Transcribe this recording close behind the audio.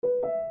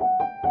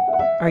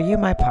Are you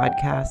my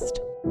podcast?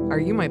 Are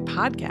you my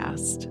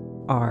podcast?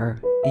 Are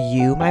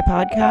you my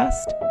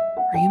podcast?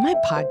 Are you my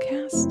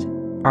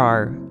podcast?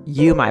 Are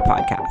you my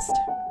podcast?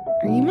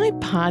 Are you my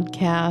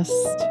podcast?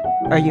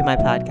 Are you my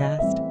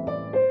podcast?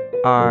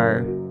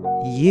 Are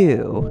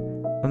you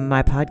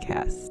my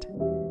podcast?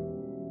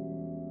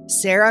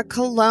 Sarah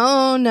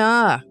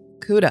Colonna.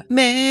 Cuda.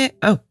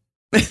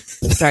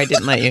 Sorry,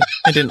 I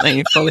didn't let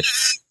you fully.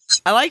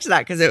 I liked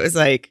that because it was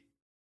like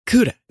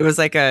Cuda. It was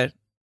like a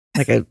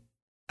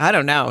I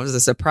don't know. It was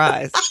a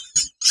surprise.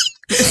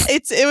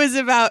 It was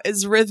about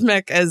as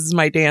rhythmic as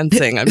my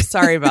dancing. I'm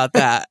sorry about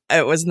that.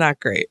 It was not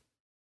great.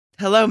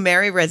 Hello,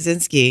 Mary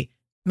Radzinski.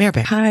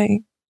 Maribel.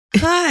 Hi.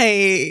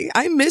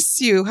 I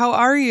miss you. How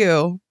are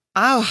you?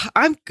 Oh,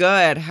 I'm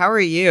good. How are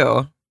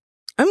you?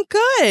 I'm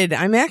good.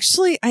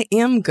 I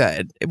am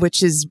good,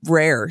 which is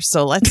rare.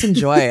 So let's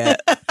enjoy it.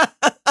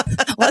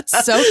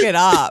 Let's soak it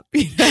up.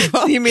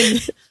 You mean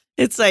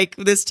it's like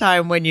this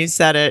time when you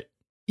said it,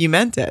 you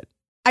meant it.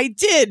 I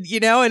did,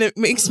 and it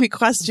makes me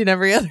question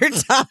every other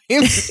time.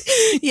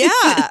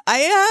 Yeah,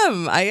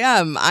 I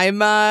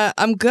am.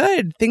 I'm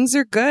good. Things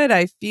are good.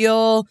 I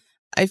feel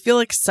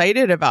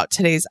excited about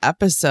today's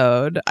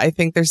episode. I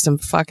think there's some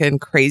fucking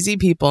crazy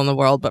people in the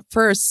world. But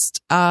first,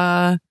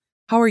 how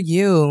are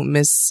you,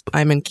 Miss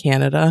I'm in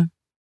Canada?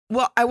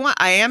 Well,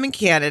 I am in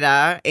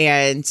Canada,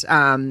 and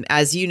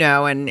as you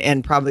know,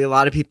 and probably a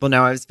lot of people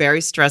know, I was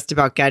very stressed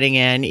about getting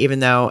in,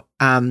 even though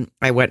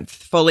I went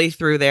fully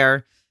through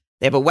there.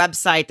 They have a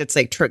website that's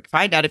like,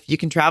 find out if you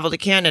can travel to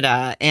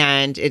Canada,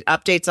 and it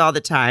updates all the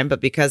time. But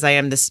because I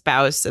am the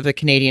spouse of a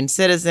Canadian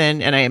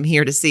citizen and I am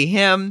here to see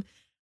him,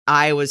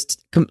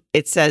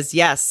 it says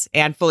yes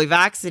and fully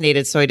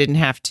vaccinated. So I didn't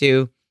have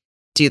to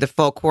do the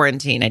full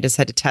quarantine. I just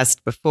had to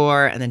test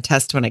before and then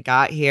test when I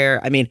got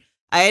here. I mean,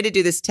 I had to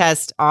do this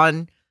test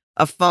on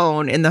a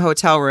phone in the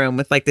hotel room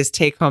with like this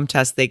take home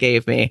test they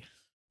gave me.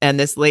 And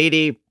this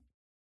lady,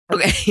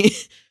 okay.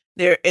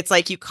 It's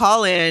like you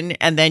call in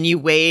and then you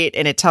wait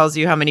and it tells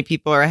you how many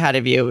people are ahead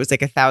of you. It was like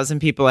 1,000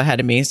 people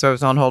ahead of me. So I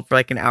was on hold for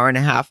like an hour and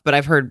a half, but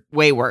I've heard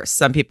way worse.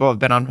 Some people have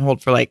been on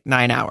hold for like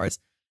 9 hours.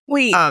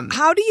 Wait,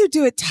 how do you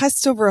do a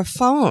test over a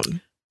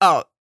phone?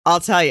 Oh, I'll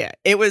tell you.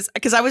 It was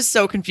because I was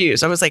so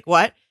confused. I was like,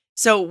 what?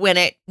 So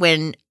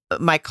when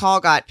my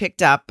call got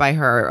picked up by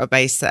her,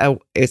 I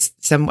think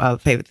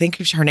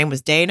her name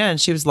was Dana,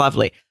 and she was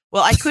lovely.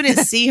 Well, I couldn't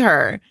see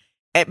her,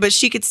 but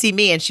she could see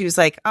me, and she was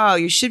like, oh,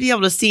 you should be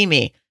able to see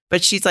me.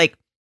 But she's like,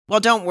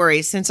 well, don't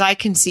worry. Since I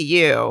can see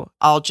you,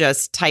 I'll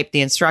just type the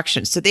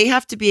instructions. So they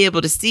have to be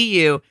able to see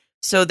you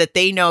so that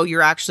they know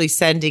you're actually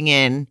sending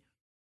in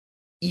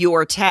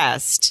your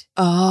test.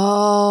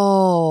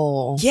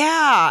 Oh.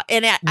 Yeah.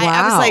 And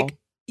I was like,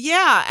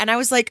 yeah. And I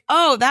was like,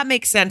 oh, that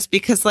makes sense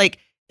because like,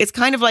 it's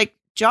kind of like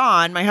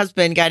John, my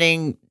husband,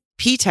 getting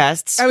P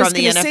tests from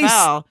the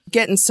NFL.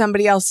 Getting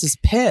somebody else's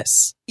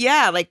piss.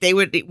 Yeah, like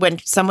when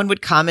someone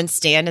would come and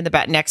stand in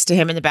the next to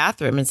him in the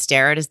bathroom and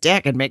stare at his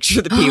dick and make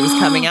sure the pee was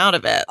coming out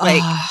of it.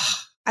 Like,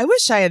 I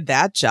wish I had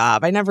that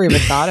job. I never even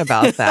thought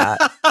about that.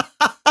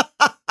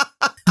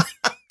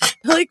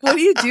 Like, what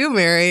do you do,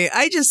 Mary?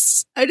 I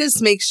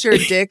just make sure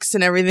dicks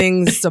and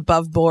everything's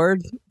above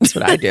board. That's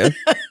what I do.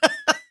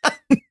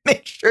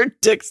 Make sure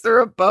dicks are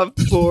above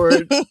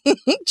board.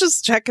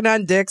 Just checking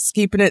on dicks,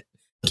 keeping it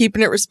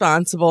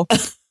responsible.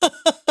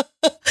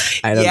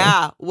 I don't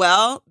know.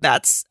 Well,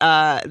 that's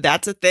a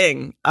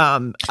thing.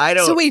 I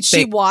don't. So wait,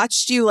 she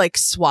watched you like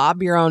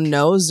swab your own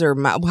nose or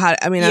mouth?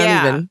 I mean, I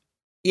don't even.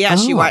 Yeah,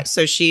 she watched.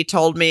 So she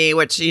told me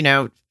what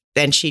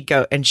then she'd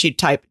go and she'd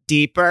type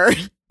deeper.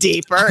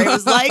 It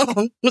was like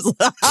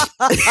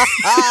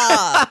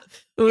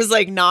it was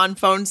like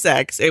non-phone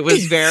sex. It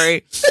was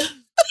very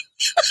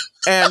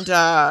and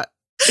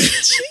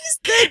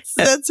Jeez,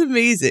 that's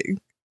amazing.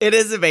 It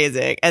is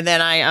amazing. And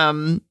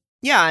then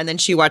and then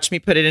she watched me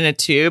put it in a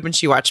tube and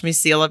she watched me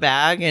seal a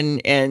bag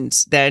and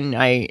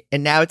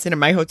now it's in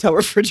my hotel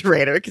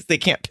refrigerator because they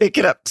can't pick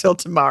it up till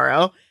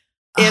tomorrow.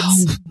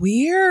 It's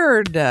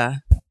weird.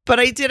 But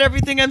I did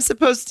everything I'm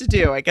supposed to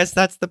do. I guess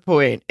that's the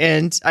point.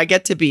 And I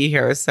get to be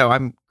here, so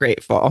I'm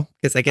grateful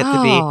because I get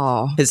to be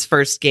his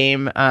first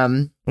game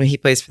when he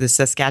plays for the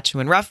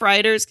Saskatchewan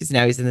Roughriders because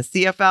now he's in the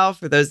CFL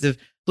for those of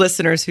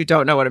listeners who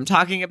don't know what I'm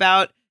talking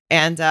about.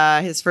 And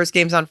his first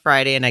game's on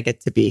Friday, and I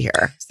get to be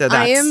here. So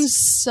I am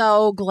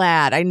so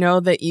glad. I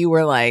know that you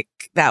were like,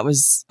 that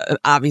was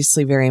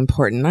obviously very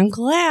important. I'm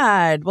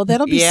glad. Well,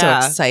 that'll be so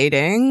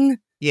exciting.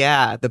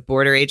 Yeah, the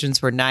border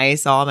agents were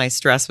nice. All my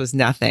stress was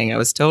nothing. I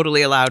was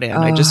totally allowed in.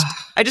 I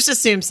just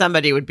assumed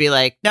somebody would be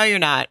like, no, you're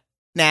not.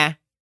 Nah.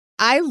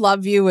 I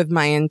love you with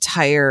my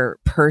entire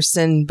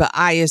person, but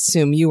I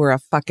assume you were a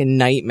fucking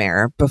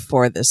nightmare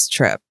before this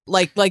trip.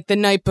 Like the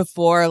night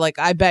before, like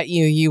I bet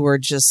you were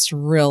just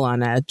real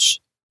on edge.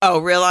 Oh,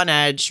 real on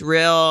edge,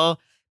 real.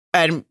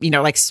 And,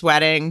 like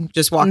sweating,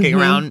 just walking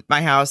around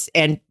my house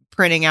and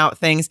printing out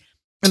things.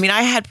 I mean,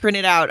 I had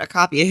printed out a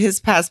copy of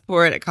his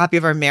passport, a copy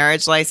of our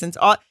marriage license,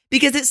 all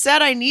because it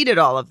said I needed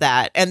all of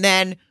that. And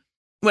then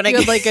when you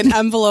had like an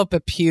envelope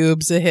of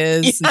pubes of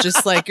his, and you're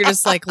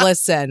just like,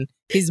 listen,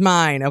 he's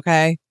mine,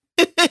 okay?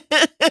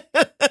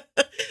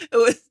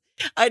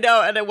 I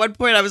know. And at one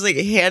point I was like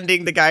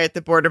handing the guy at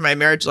the border my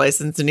marriage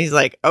license and he's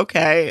like,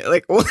 okay,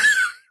 like,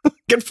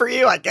 good for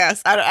you, I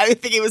guess. I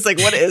think he was like,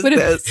 what is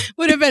this?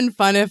 Would have been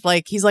fun if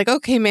like, he's like,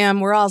 okay, ma'am,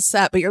 we're all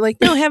set. But you're like,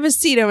 no, have a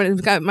seat.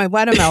 I've got my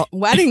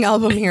wedding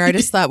album here. I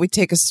just thought we'd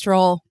take a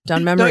stroll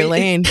down memory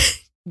lane.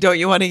 Don't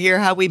you want to hear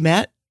how we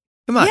met?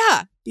 Come on.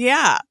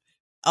 Yeah.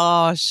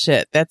 Oh,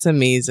 shit. That's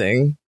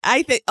amazing.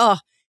 I think,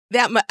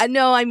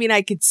 no, I mean,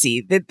 I could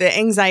see the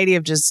anxiety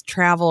of just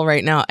travel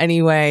right now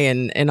anyway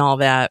and all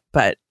that,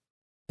 but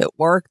it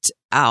worked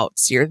out.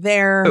 So you're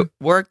there. It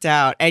worked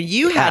out. And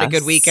you had a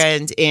good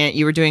weekend and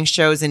you were doing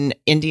shows in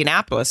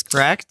Indianapolis,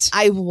 correct?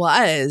 I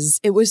was.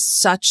 It was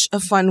such a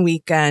fun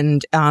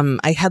weekend.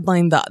 I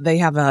headlined they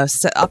have a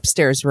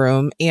upstairs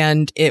room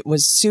and it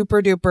was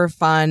super duper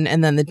fun.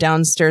 And then the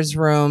downstairs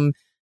room,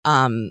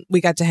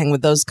 we got to hang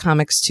with those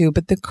comics too,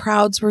 but the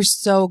crowds were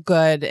so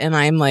good. And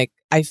I'm like,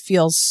 I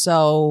feel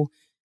so,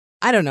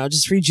 I don't know,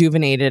 just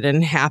rejuvenated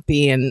and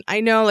happy. And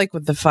I know like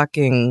with the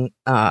fucking,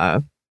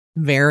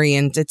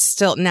 variant, it's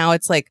still, now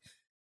it's like,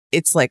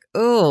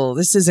 oh,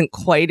 this isn't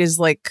quite as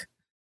like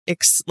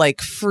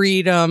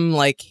freedom,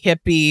 like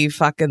hippie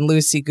fucking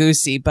loosey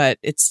goosey, but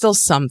it's still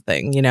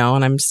something, and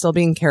I'm still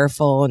being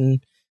careful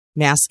and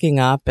masking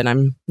up and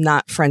I'm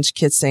not French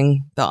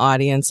kissing the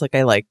audience like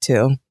I like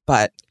to,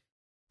 but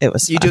it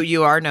was fun.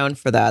 You are known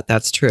for that.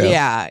 That's true.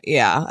 Yeah.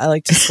 I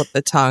like to slip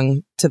the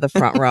tongue to the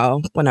front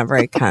row whenever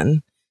I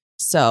can.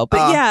 So,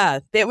 but yeah,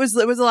 it was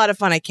a lot of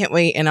fun. I can't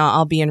wait. And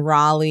I'll be in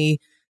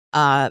Raleigh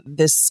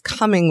this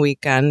coming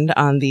weekend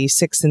on the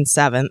 6th and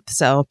 7th.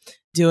 So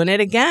doing it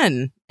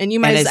again. And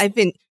you might, I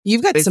think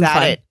you've got some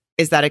fun.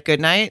 Is that at Good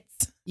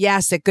Nights?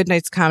 Yes, at Good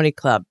Nights Comedy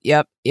Club.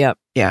 Yep. Yeah.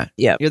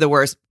 You're the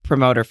worst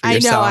promoter for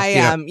yourself. I know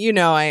I am. I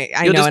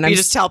know. And you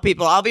just tell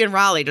people, I'll be in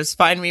Raleigh. Just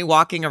find me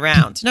walking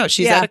around. No,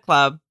 she's at a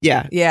club.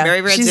 Yeah.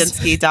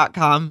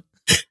 MaryRadzinski.com.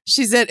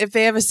 She said, if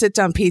they have a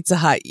sit-down Pizza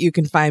Hut, you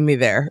can find me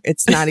there.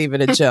 It's not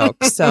even a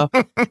joke. So,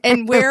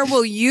 and where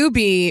will you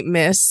be,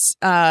 Miss,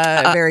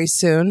 very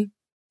soon?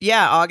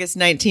 Yeah, August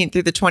 19th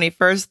through the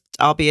 21st,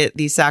 I'll be at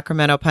the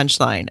Sacramento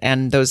Punchline.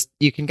 And those,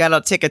 you can get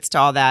all tickets to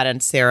all that on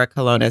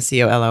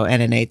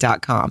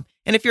sarahcolonna.com.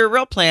 And if you're a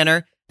real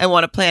planner and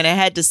want to plan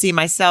ahead to see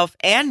myself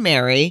and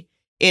Mary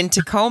in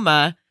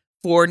Tacoma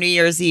for New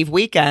Year's Eve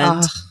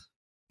weekend,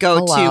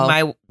 go to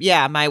my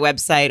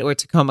website or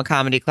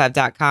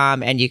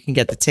tacomacomedyclub.com and you can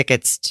get the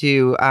tickets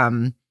to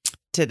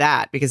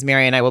that because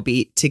Mary and I will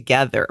be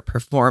together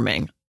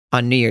performing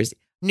on New Year's,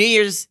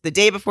 the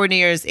day before New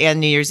Year's and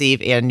New Year's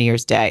Eve and New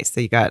Year's Day. So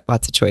you got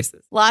lots of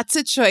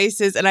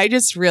choices. And I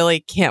just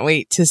really can't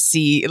wait to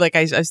see, like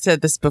I've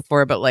said this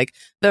before, but like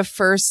the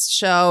first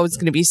show is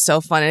going to be so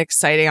fun and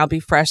exciting. I'll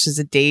be fresh as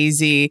a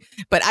daisy,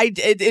 but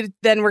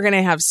then we're going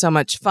to have so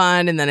much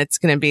fun. And then it's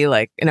going to be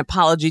like an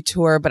apology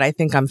tour, but I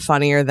think I'm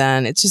funnier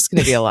then. It's just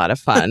going to be a lot of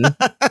fun.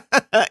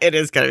 It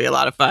is going to be a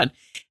lot of fun.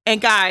 And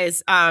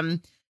guys,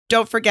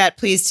 don't forget,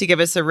 please, to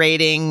give us a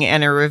rating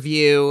and a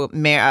review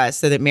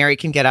so that Mary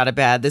can get out of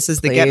bed. This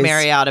is the Get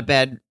Mary Out of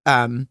Bed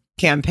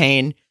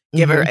campaign.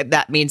 Give her,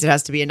 that means it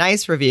has to be a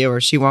nice review or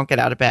she won't get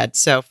out of bed.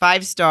 So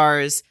 5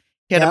 stars,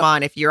 hit them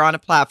on. If you're on a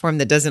platform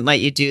that doesn't let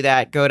you do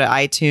that, go to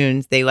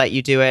iTunes. They let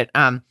you do it.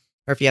 Or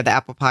if you have the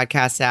Apple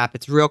Podcasts app,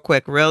 it's real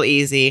quick, real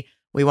easy.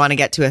 We want to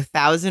get to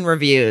 1,000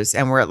 reviews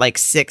and we're at like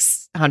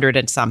 600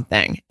 and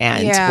something.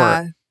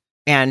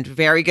 And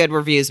very good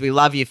reviews. We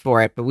love you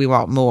for it, but we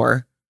want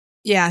more.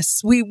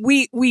 Yes, we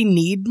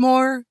need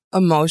more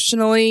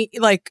emotionally.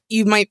 Like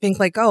you might think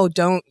like, oh,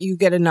 don't you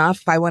get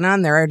enough? I went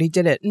on there, I already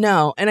did it.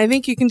 No, and I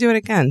think you can do it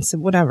again. So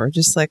whatever,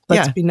 just like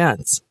let's be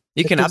nuts.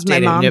 You can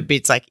update it and it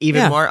beats like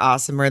even more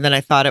awesomer than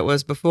I thought it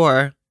was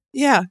before.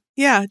 Yeah.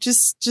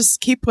 Just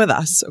keep with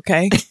us,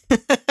 okay?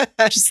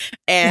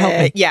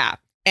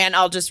 And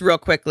I'll just real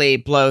quickly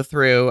blow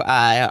through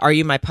Are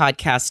You My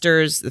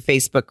Podcasters, the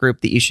Facebook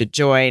group that you should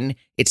join.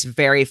 It's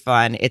very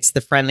fun. It's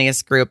the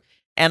friendliest group.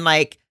 And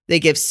like they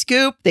give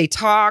scoop, they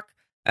talk,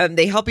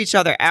 they help each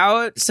other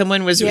out.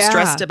 Someone was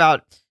stressed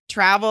about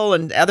travel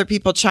and other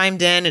people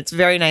chimed in. It's a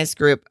very nice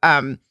group.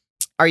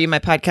 Are You My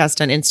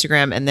Podcast on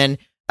Instagram? And then,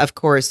 of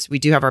course, we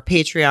do have our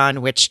Patreon,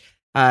 which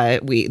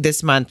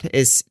this month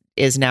is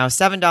now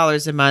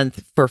 $7 a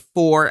month for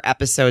 4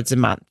 episodes a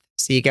month.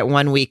 So you get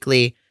 1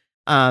 weekly.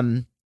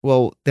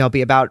 They'll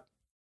be about,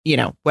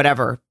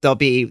 whatever. They'll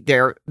be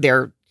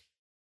they're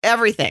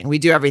everything. We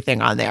do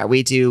everything on there.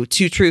 We do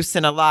 2 truths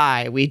and a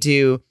lie. We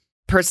do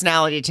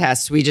personality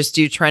tests. We just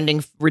do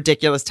trending,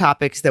 ridiculous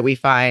topics that we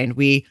find.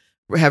 We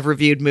have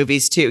reviewed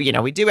movies too.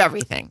 We do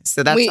everything.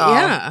 So that's all.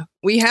 Yeah,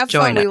 we have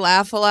fun. We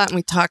laugh a lot and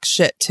we talk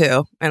shit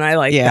too. And I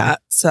like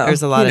that. So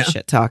there's a lot of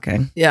shit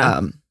talking.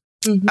 Yeah.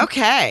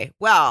 Okay.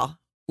 Well,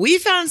 we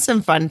found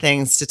some fun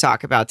things to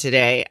talk about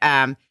today.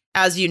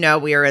 As you know,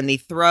 we are in the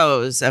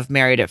throes of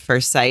Married at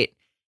First Sight.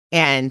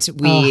 And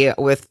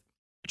with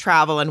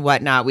travel and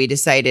whatnot, we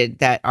decided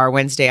that our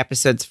Wednesday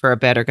episodes for a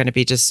bit are going to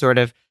be just sort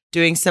of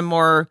doing some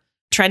more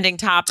trending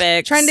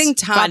topics,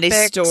 funny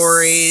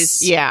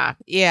stories. Yeah.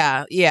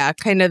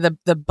 Kind of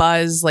the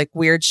buzz, like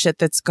weird shit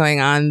that's going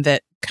on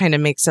that kind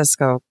of makes us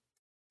go,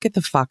 get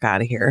the fuck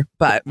out of here.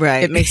 But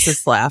it makes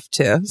us laugh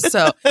too.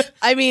 So,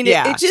 I mean,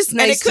 it's just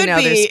nice to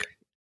know there's...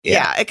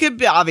 Yeah, it could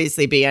be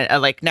obviously be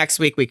like next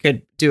week we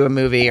could do a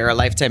movie or a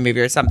Lifetime movie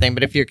or something.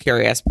 But if you're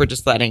curious, we're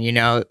just letting you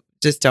know.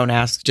 Just don't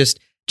ask. Just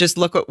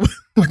look at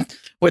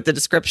what the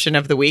description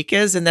of the week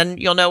is, and then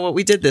you'll know what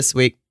we did this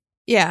week.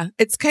 Yeah,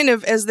 it's kind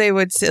of, as they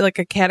would say, like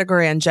a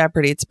category on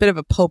Jeopardy. It's a bit of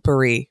a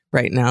potpourri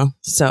right now.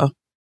 So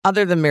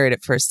other than Married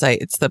at First Sight,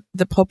 it's the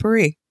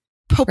potpourri.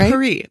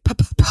 Potpourri.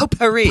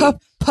 Right?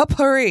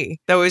 Potpourri.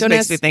 That always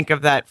makes me think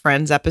of that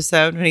Friends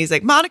episode when he's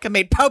like, Monica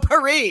made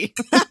potpourri.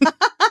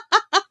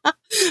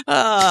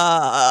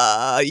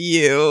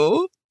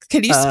 You.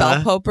 Can you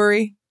spell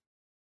potpourri?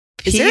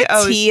 Is there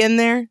a T in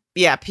there?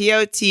 Yeah,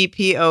 potpourri.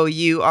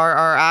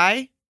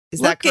 Is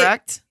that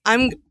correct?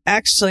 I'm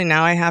actually,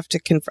 now I have to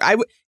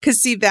confirm. Because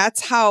see,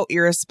 that's how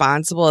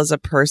irresponsible as a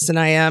person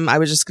I am. I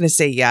was just going to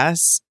say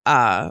yes.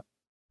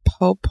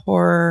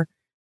 Potpourri.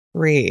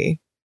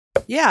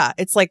 Yeah,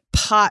 it's like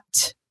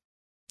pot.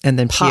 And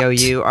then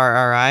Pourri.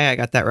 I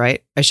got that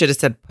right. I should have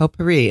said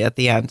potpourri at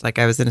the end, like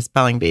I was in a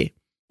spelling bee.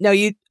 No,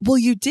 you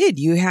did.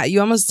 You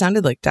almost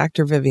sounded like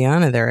Dr.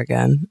 Viviana there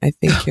again. I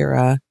think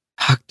you're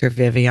Dr.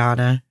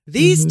 Viviana.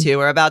 These two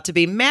are about to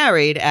be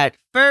married at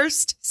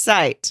first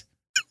sight.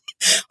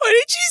 What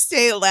did you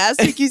say last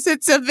week? You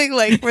said something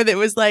like where it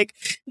was like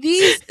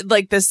these,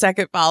 like the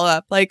second follow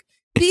up, like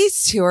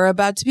these two are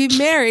about to be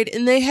married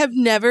and they have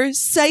never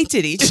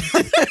sighted each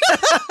other.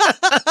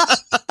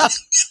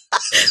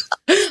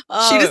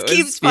 She just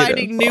keeps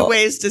finding new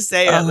ways to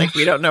say it. Like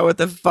we don't know what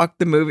the fuck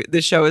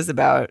the show is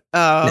about.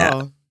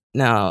 Oh.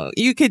 No,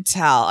 you could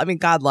tell. I mean,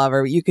 God love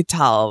her. You could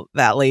tell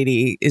that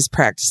lady is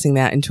practicing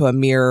that into a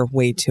mirror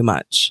way too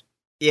much.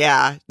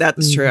 Yeah,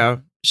 that's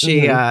true.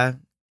 She,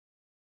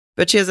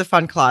 but she has a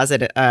fun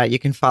closet. You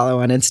can follow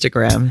on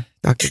Instagram,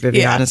 Dr.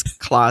 Viviana's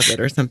closet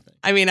or something.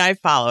 I mean, I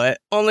follow it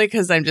only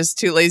because I'm just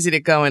too lazy to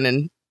go in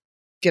and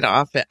get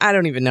off it. I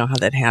don't even know how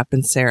that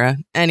happens, Sarah.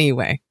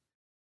 Anyway,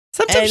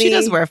 sometimes she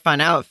does wear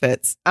fun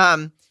outfits.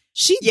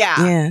 She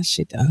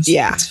does.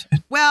 Yeah.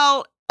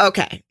 Well.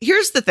 Okay,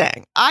 here's the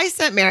thing. I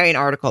sent Mary an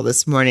article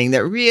this morning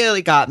that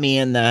really got me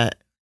in the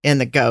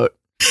goat.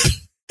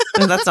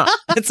 That's not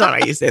how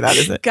you say that,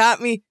 is it?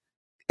 Got me.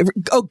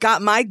 Oh,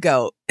 got my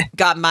goat.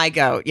 Got my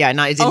goat. Yeah,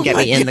 no, it didn't get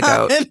me in the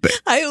goat.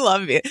 I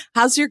love you.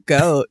 How's your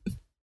goat?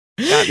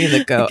 Got me in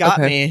the goat. Got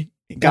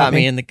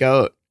me in the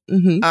goat.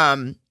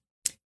 Mm-hmm.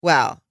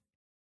 Well,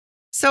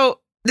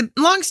 so the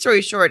long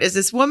story short is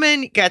this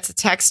woman gets a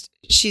text.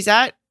 She's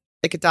at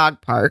like a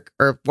dog park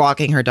or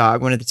walking her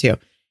dog, one of the two.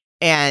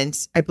 And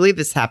I believe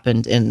this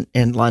happened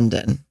in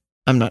London.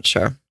 I'm not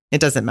sure.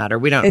 It doesn't matter.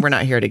 We're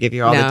not here to give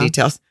you all the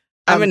details.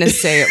 I'm going to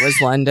say it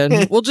was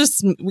London.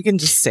 We can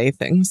just say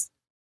things.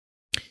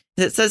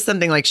 It says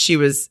something like she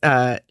was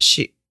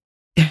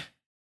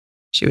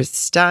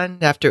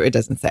stunned after, it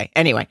doesn't say.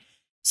 Anyway,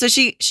 so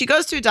she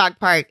goes to a dog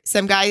park.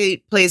 Some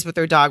guy plays with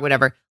her dog,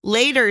 whatever.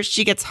 Later,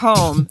 she gets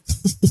home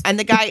and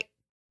the guy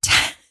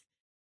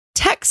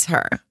texts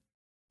her.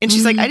 And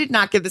she's like, I did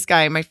not give this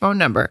guy my phone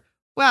number.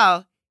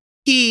 Well,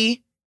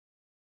 he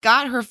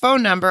got her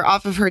phone number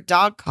off of her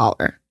dog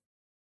collar.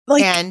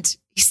 And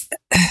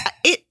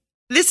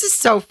this is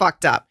so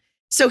fucked up.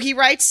 So he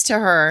writes to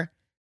her,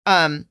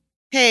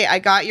 hey, I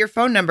got your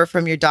phone number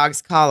from your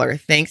dog's collar.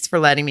 Thanks for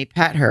letting me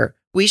pet her.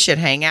 We should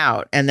hang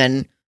out. And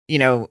then,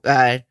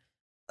 like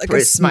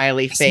a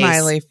smiley face.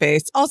 Smiley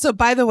face. Also,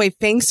 by the way,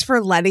 thanks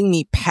for letting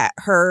me pet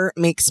her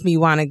makes me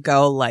want to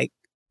go like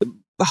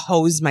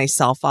hose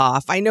myself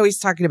off. I know he's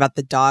talking about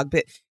the dog,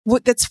 but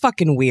that's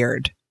fucking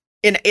weird.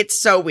 And it's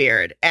so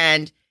weird.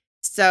 And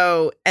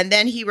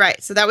then he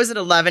writes, so that was at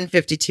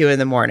 11:52 in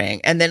the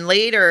morning. And then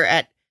later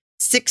at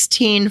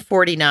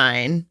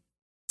 16:49.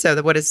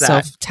 So what is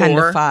that? So 10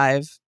 to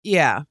 5.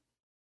 Yeah.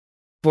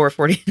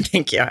 4:40.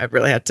 Thank you. I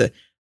really had to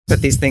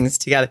put these things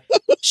together.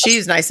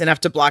 She's nice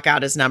enough to block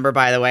out his number,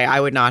 by the way. I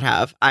would not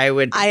have. I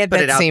had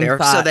put it out there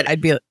thought. So that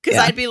I'd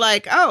be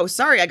like, oh,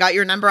 sorry, I got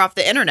your number off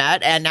the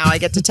internet and now I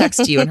get to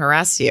text you and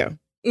harass you.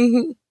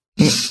 Mm-hmm.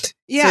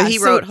 Yeah. So he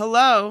wrote,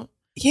 hello.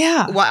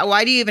 Yeah.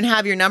 Why do you even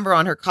have your number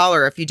on her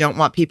collar if you don't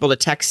want people to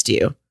text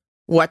you?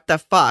 What the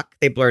fuck?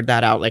 They blurred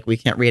that out like we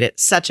can't read it.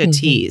 Such a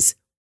tease.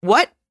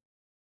 What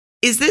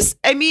is this?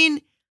 I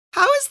mean,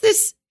 how is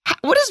this?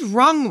 What is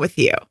wrong with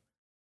you?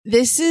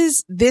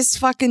 This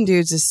fucking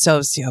dude's a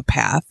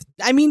sociopath.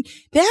 I mean,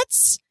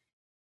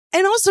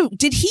 and also,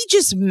 did he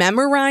just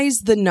memorize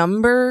the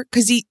number?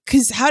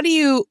 Because how do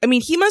you, I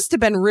mean, he must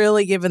have been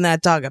really giving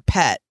that dog a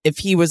pet if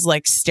he was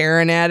like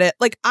staring at it.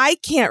 Like, I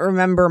can't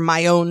remember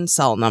my own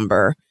cell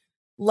number,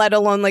 let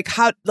alone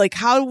how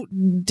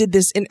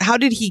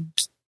did he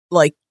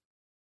like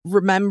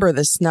remember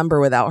this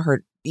number without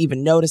her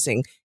even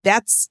noticing?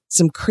 That's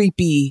some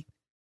creepy,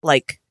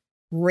 like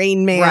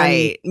Rain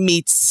Man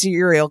meets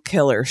serial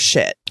killer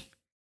shit.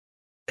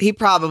 He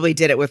probably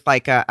did it with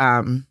like a,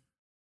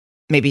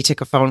 maybe he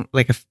took a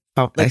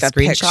Oh, like a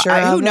picture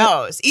of who it?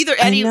 knows?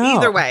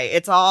 Either way,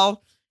 it's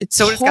all It's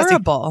so disgusting.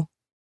 horrible.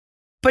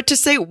 But to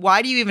say,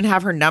 why do you even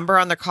have her number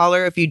on the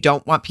collar if you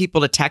don't want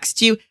people to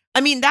text you?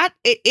 I mean, that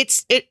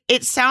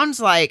it sounds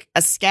like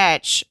a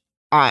sketch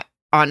on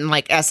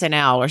like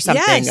SNL or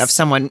something of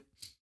someone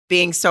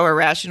being so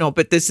irrational.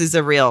 But this is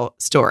a real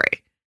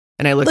story,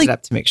 and I looked it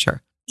up to make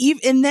sure.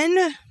 And then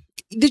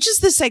there's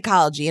just the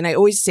psychology, and I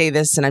always say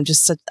this, and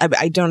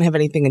I don't have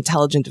anything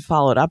intelligent to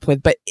follow it up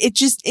with, but it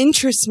just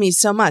interests me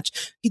so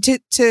much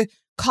to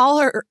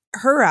call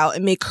her out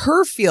and make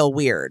her feel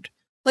weird.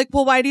 Like,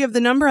 well, why do you have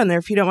the number on there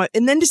if you don't want?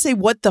 And then to say,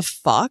 what the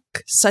fuck?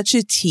 Such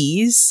a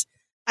tease.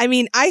 I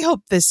mean, I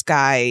hope this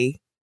guy,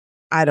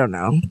 I don't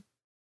know,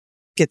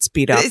 gets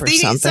beat up or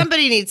something.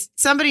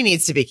 Somebody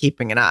needs to be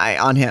keeping an eye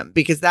on him,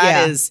 because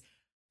that's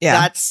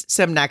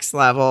some next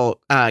level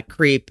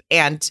creep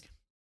and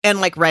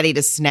like ready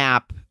to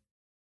snap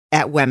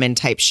at women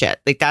type shit.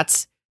 Like,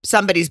 that's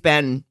somebody's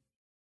been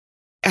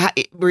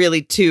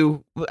really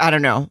too, I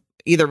don't know,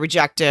 either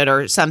rejected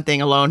or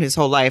something alone his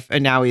whole life,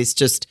 and now he's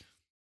just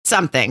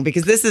something,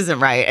 because this isn't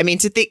right. I mean,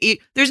 to think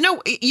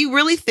you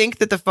really think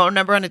that the phone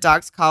number on a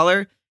dog's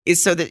collar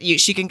is so that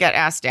she can get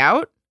asked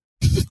out?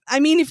 I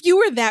mean, if you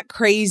were that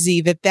crazy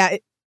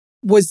that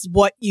was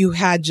what you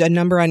had a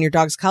number on your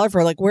dog's collar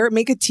for, like,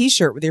 make a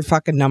t-shirt with your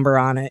fucking number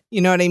on it. You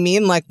know what I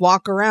mean? Like,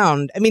 walk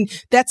around. I mean,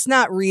 that's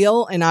not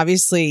real. And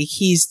obviously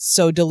he's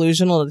so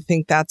delusional to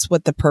think that's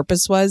what the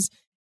purpose was.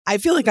 I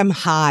feel like I'm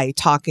high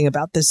talking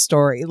about this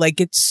story. Like,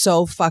 it's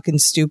so fucking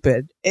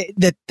stupid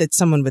that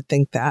someone would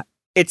think that.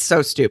 It's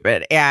so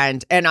stupid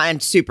and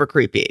super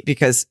creepy,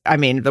 because I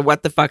mean,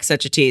 what the fuck,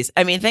 such a tease.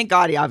 I mean, thank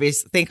God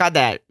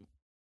that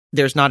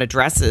there's not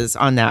addresses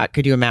on that.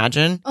 Could you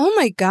imagine? Oh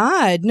my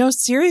God. No,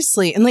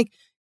 seriously. And like,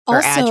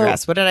 also, or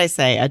address. What did I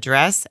say?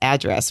 Address.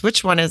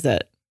 Which one is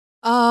it?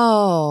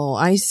 Oh,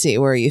 I see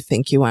where you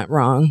think you went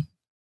wrong.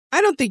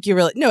 I don't think you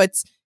really, no,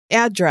 it's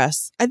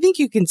address. I think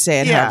you can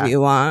say it however you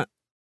want.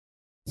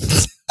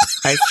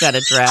 I said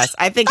address.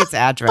 I think it's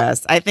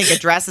address. I think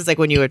address is like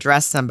when you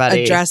address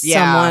somebody.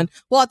 Someone.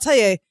 Well, I'll tell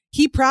you,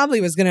 he probably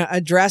was going to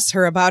address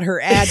her about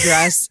her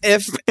address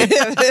if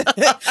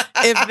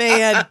they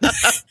had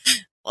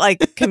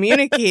like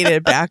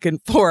communicated back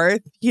and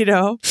forth, you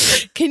know.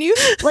 Can you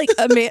like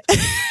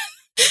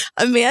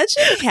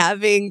imagine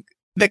having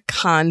the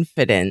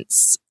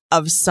confidence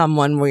of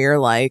someone where you're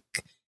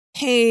like,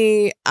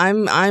 hey,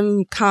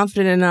 I'm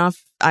confident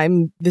enough,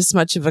 I'm this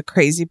much of a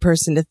crazy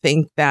person to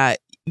think that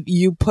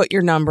you put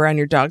your number on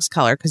your dog's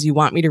collar because you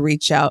want me to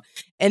reach out,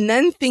 and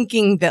then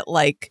thinking that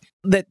like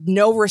that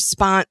no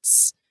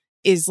response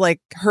is like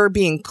her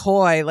being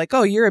coy, like,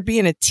 oh, you're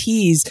being a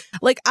tease.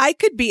 Like, I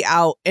could be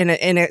out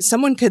and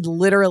someone could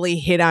literally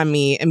hit on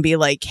me and be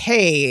like,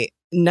 hey,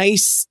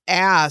 nice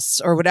ass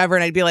or whatever,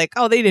 and I'd be like,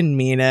 oh, they didn't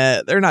mean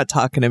it, they're not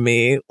talking to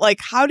me. Like,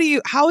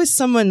 how is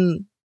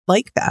someone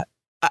like that?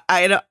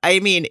 I don't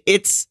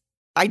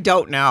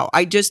know.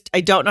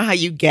 I don't know how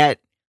you get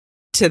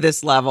to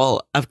this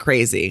level of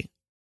crazy,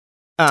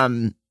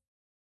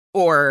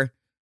 or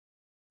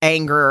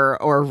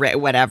anger or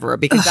whatever,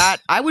 because that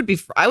I would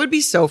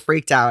be so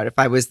freaked out if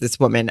I was this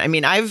woman. I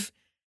mean, I've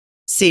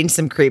seen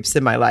some creeps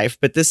in my life,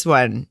 but this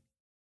one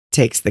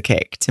takes the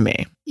cake to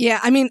me.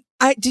 Yeah, I mean,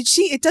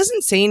 it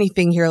doesn't say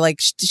anything here. Like,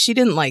 she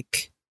didn't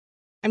like.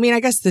 I mean,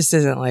 I guess this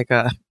isn't like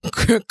a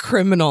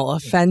criminal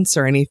offense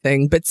or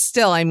anything, but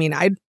still, I mean,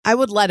 I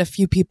would let a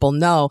few people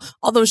know.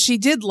 Although she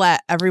did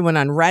let everyone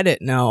on Reddit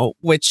know,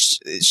 which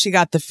she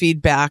got the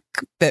feedback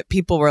that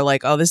people were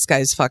like, oh, this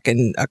guy's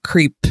fucking a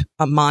creep,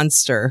 a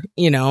monster,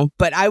 you know.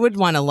 But I would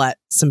want to let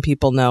some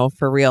people know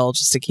for real,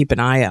 just to keep an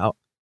eye out.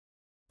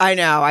 I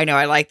know.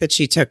 I like that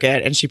she took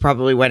it, and she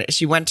probably went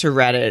to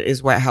Reddit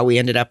is how we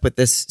ended up with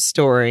this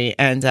story.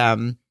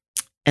 And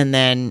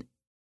then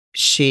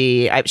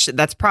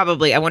that's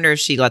probably, I wonder if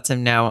she lets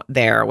him know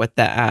there what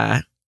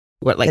the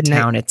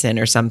town it's in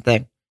or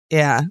something.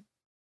 Yeah.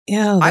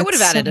 I would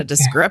have added a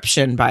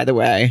description, by the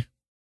way.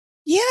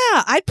 Yeah,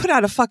 I'd put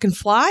out a fucking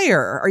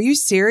flyer. Are you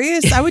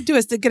serious? I would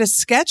do to get a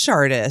sketch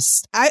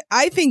artist.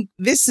 I think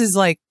this is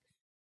like,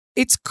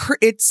 it's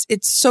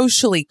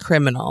socially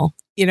criminal.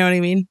 You know what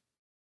I mean?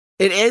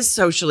 It is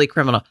socially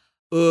criminal.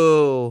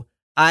 Ooh,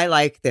 I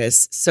like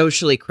this.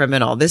 Socially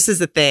criminal. This is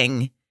the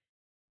thing.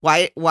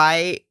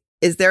 Why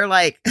is there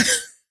like,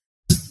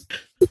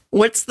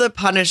 what's the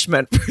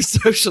punishment for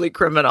socially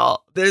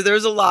criminal?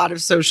 There's a lot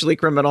of socially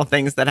criminal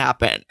things that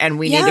happen, and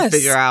we need to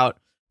figure out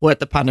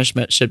what the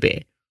punishment should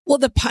be. Well,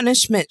 the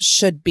punishment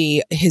should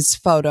be his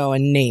photo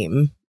and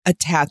name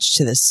attached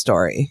to this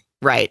story.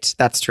 Right.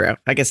 That's true.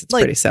 I guess it's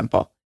pretty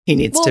simple. He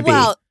needs to be.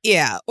 Well,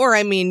 yeah. Or,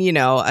 I mean, you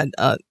know,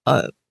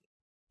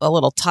 a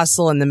little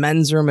tussle in the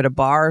men's room at a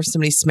bar.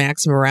 Somebody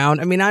smacks him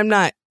around. I mean, I'm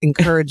not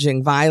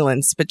encouraging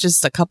violence, but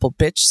just a couple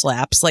bitch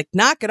slaps. Like,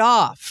 knock it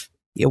off,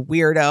 you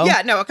weirdo.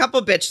 Yeah, no, a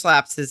couple bitch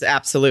slaps is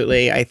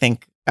absolutely, I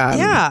think,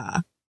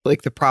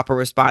 like the proper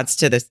response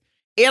to this.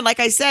 And like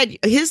I said,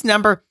 his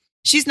number,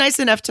 she's nice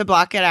enough to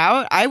block it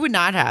out. I would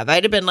not have.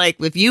 I'd have been like,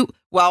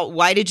 Well,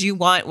 why did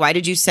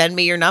you send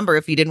me your number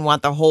if you didn't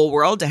want the whole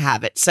world to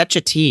have it? Such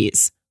a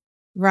tease.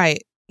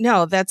 Right.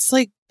 No, that's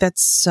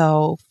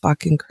so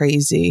fucking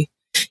crazy.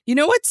 You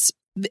know what's,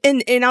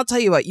 and I'll tell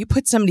you what, you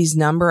put somebody's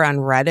number on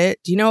Reddit,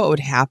 do you know what would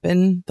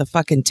happen? The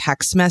fucking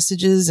text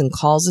messages and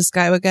calls this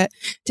guy would get.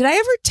 Did I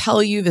ever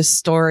tell you the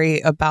story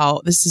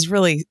about, this is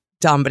really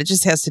dumb, but it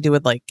just has to do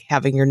with like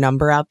having your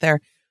number out there.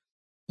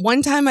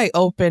 One time I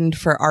opened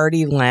for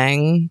Artie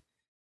Lang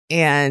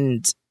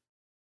and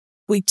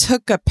we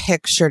took a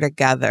picture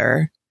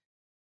together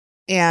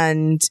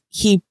and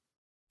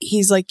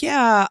he's like,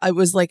 yeah, I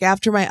was like,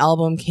 after my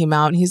album came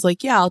out, and he's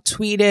like, yeah, I'll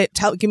tweet it.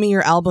 Give me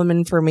your album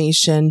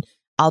information.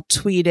 I'll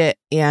tweet it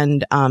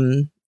and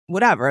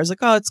whatever. I was like,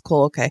 oh, it's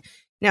cool. Okay.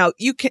 Now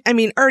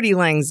Artie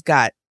Lang's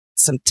got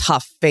some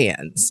tough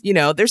fans. You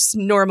know, there's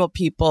some normal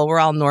people. We're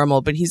all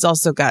normal, but he's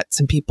also got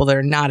some people that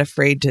are not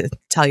afraid to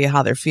tell you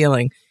how they're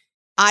feeling.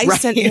 I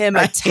sent him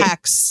a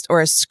text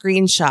or a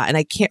screenshot, and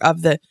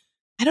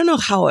I don't know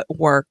how it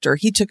worked, or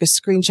he took a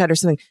screenshot or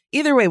something.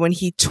 Either way, when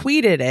he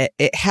tweeted it,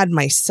 it had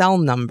my cell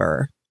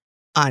number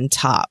on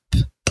top.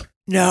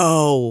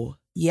 No.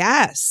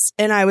 Yes.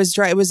 And it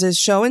was a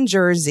show in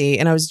Jersey,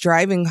 and I was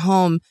driving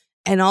home,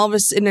 and all of a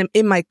sudden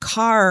in my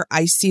car,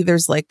 I see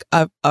there's like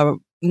a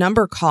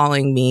number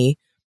calling me,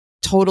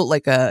 total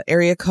like a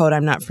area code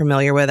I'm not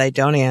familiar with. I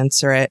don't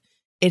answer it.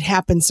 It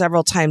happened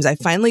several times. I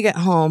finally get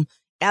home.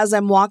 As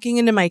I'm walking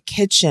into my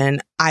kitchen,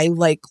 I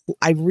looked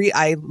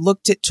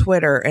at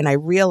Twitter and I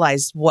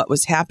realized what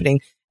was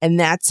happening. And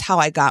that's how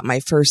I got my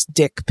first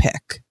dick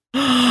pic.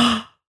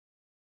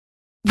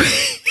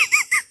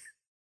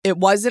 It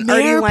wasn't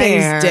Artie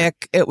Lang's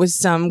dick. It was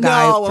some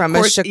guy from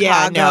a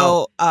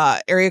Chicago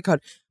area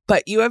code.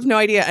 But you have no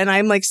idea. And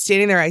I'm like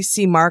standing there. I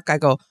see Mark. I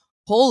go,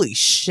 holy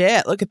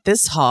shit, look at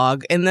this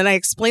hog. And then I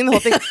explain the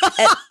whole thing.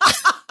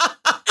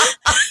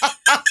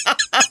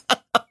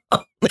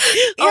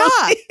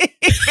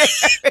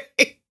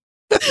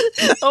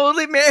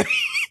 Only Mary.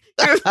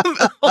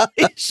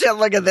 Holy shit,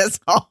 look at this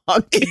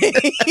hog.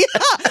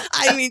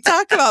 I mean,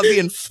 talk about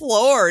being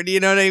floored, you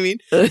know what I mean?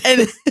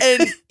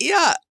 And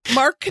yeah,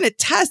 Mark can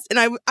attest. And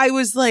I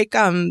was like,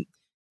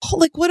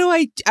 what do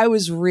I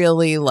was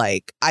really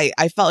like,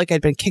 I felt like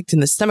I'd been kicked in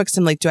the stomach. So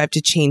I'm like, do I have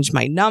to change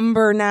my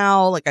number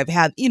now? Like I've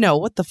had,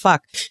 what the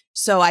fuck?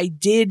 So I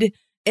did.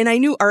 And I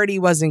knew Artie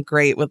wasn't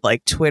great with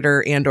like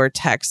Twitter and or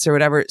text or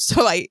whatever.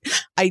 So I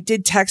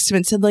did text him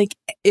and said like,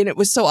 and it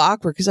was so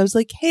awkward because I was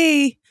like,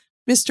 hey,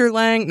 Mr.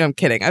 Lang. No, I'm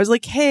kidding. I was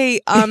like,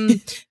 hey,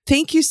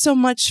 thank you so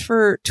much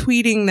for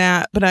tweeting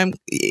that, but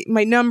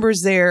my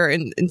number's there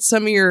and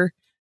some of your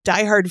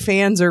diehard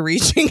fans are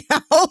reaching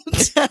out.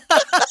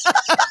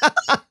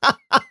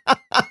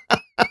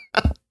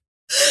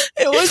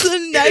 It was a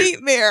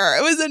nightmare.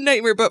 It was a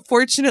nightmare, but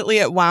fortunately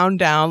it wound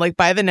down like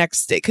by the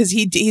next day because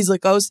he's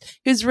like, oh,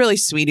 he was really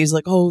sweet. He's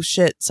like, oh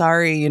shit,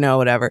 sorry,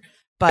 whatever.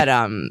 But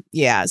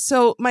yeah.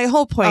 So my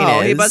whole point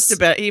is,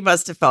 he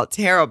must have felt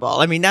terrible.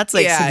 I mean, that's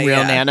like some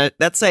real Nana.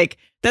 That's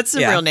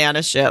some real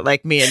Nana shit,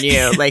 like me and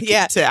you, like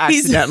to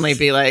accidentally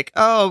be like,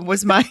 oh,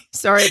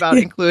 sorry about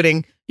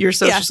including your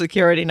social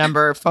security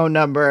number, phone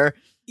number.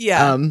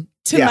 Yeah.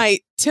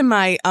 To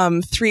my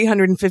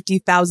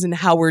 350,000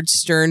 Howard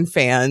Stern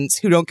fans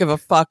who don't give a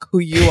fuck who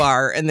you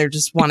are and they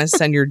just want to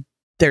send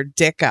their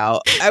dick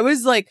out. I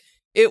was like,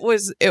 it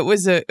was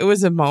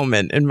a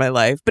moment in my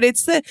life, but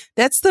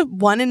that's the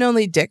one and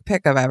only dick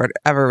pic I've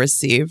ever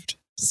received.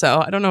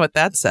 So I don't know what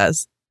that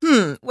says.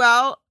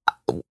 Well,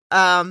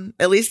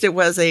 at least it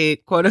was a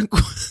quote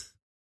unquote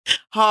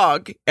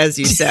hog, as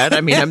you said.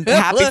 I mean, I'm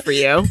happy for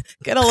you.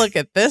 Get a look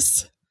at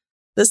this.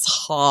 This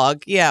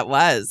hog. Yeah, it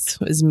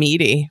was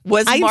meaty.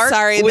 I'm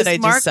sorry that I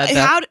just said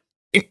that.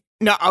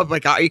 No, oh my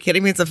God. Are you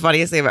kidding me? It's the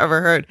funniest thing I've ever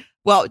heard.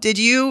 Well, did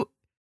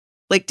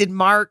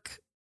Mark,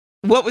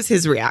 what was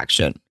his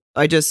reaction?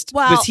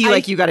 Was he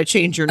like, you got to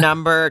change your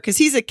number? Because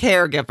he's a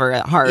caregiver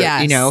at heart,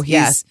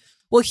 Yes.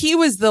 Well, he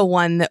was the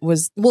one that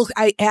was,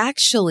 I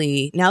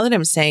actually, now that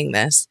I'm saying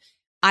this,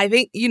 I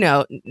think,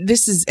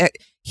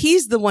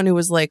 he's the one who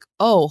was like,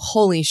 oh,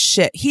 holy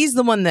shit. He's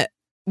the one that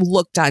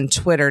looked on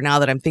Twitter now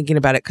that I'm thinking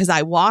about it. Cause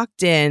I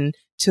walked in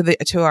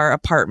to our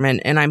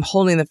apartment and I'm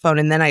holding the phone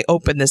and then I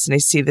open this and I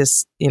see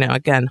this,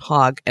 again,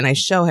 hog, and I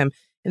show him.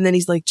 And then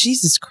he's like,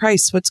 Jesus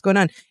Christ, what's going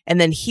on? And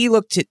then he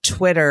looked at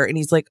Twitter and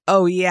he's like,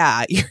 oh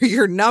yeah,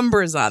 your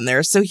number's on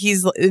there. So he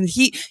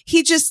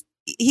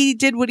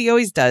did what he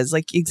always does.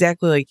 Like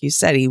exactly like you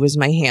said, he was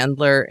my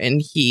handler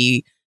and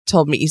he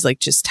told me, he's like,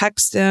 just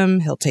text him.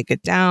 He'll take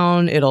it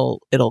down.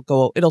 It'll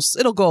go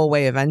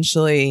away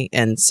eventually.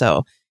 And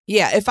so,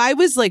 yeah, if I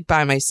was like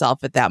by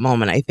myself at that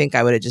moment, I think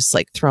I would have just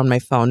like thrown my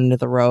phone into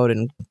the road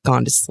and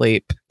gone to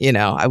sleep.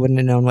 I wouldn't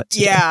have known what to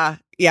do.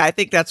 Yeah, I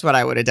think that's what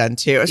I would have done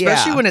too,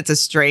 especially when it's a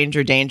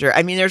stranger danger.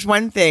 I mean, there's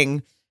one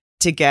thing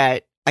to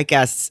get, I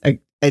guess,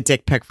 a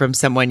dick pic from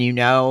someone you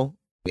know.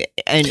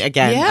 And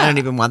again, I don't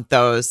even want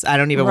those. I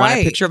don't even want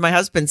a picture of my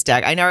husband's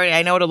dick. I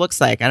know what it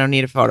looks like. I don't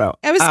need a photo.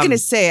 I was going to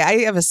say, I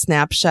have a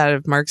snapshot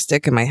of Mark's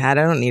dick in my head.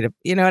 I don't need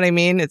you know what I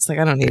mean? It's like,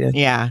 I don't need it.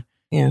 Yeah.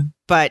 Yeah.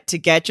 But to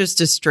get just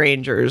to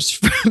strangers,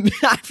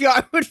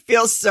 I would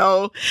feel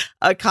so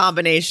a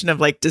combination of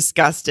like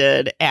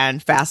disgusted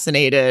and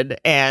fascinated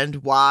and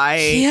why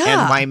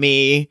and why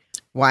me?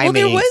 Why me?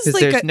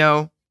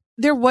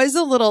 There was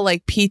a little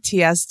like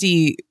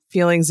PTSD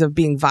feelings of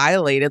being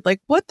violated.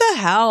 Like, what the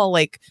hell?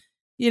 Like,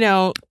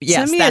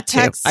 send me a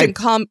text and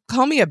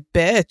call me a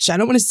bitch. I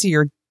don't want to see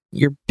your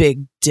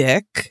big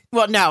dick.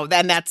 Well, no,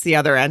 then that's the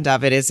other end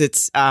of it is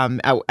it's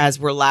as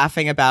we're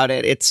laughing about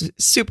it, it's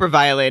super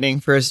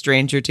violating for a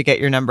stranger to get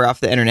your number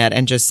off the internet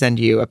and just send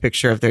you a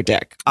picture of their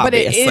dick.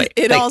 Obviously. But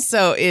it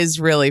also is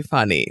really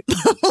funny.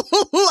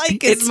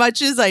 Like as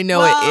much as I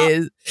know it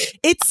is.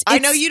 It's I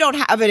know you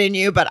don't have it in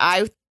you, but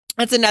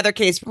that's another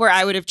case where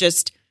I would have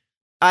just,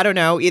 I don't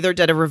know, either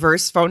did a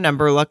reverse phone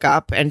number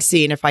lookup and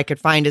seen if I could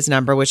find his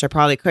number, which I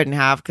probably couldn't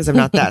have because I'm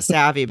not that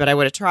savvy, but I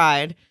would have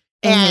tried.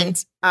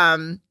 And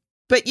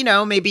but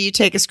maybe you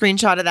take a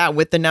screenshot of that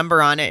with the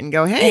number on it and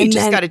go, hey,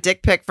 just got a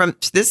dick pic from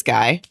this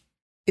guy.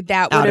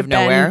 That would have been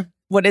nowhere.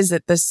 What is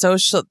it?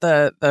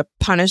 The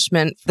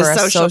punishment for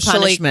a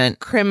socially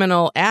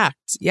criminal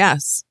act.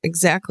 Yes,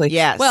 exactly.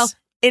 Yes. Well,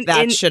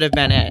 that should have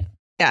been it.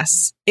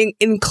 Yes.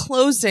 In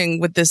closing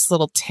with this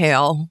little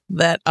tale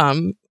that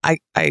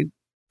I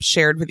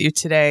shared with you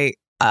today,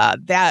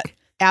 that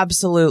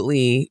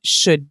absolutely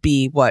should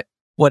be what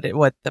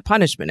the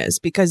punishment is,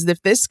 because if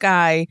this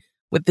guy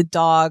with the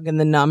dog and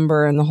the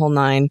number and the whole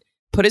nine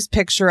put his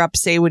picture up,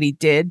 say what he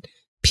did,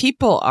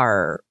 people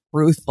are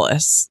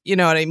ruthless. You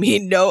know what I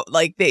mean? No,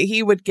 like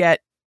he would get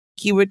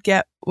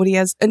what he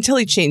has until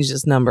he changed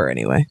his number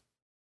anyway.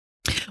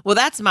 Well,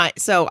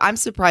 so I'm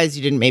surprised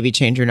you didn't maybe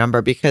change your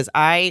number, because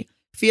I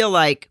feel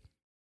like,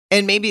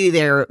 and maybe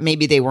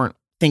they weren't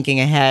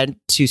thinking ahead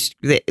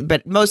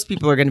but most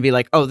people are going to be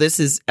like, oh, this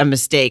is a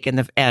mistake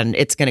and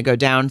it's going to go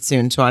down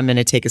soon, so I'm going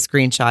to take a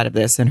screenshot of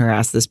this and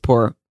harass this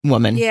poor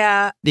woman.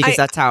 Yeah, because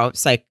that's how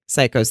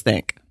psychos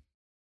think.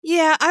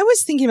 Yeah, I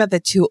was thinking about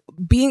that too.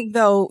 Being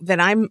though that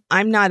I'm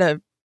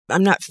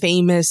not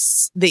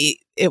famous.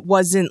 It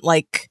wasn't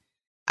like,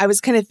 I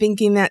was kind of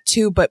thinking that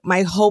too. But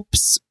my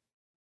hopes,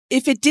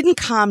 if it didn't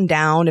calm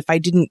down, if I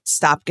didn't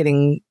stop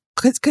getting.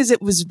 Because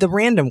it was, the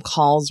random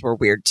calls were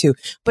weird too,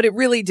 but it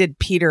really did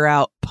peter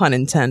out, pun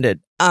intended,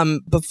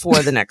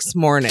 before the next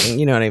morning.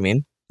 You know what I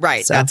mean?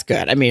 Right. So, that's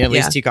good. I mean, at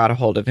least you got a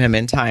hold of him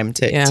in time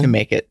to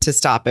make it, to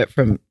stop it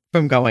from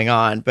going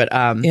on. But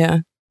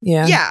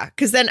yeah.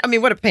 Because then, I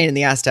mean, what a pain in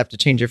the ass to have to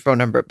change your phone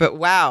number. But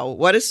wow,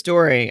 what a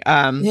story.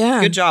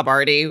 Good job,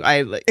 Artie.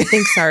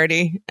 Thanks,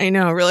 Artie. I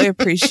know. Really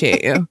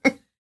appreciate you.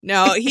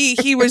 No,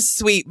 he was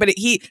sweet, but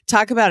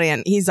talk about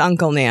he's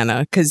Uncle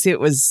Nana, because it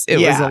was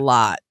a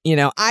lot.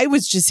 I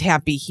was just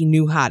happy he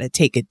knew how to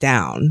take it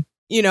down,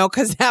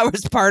 because that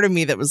was part of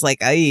me that was like,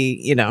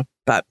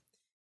 but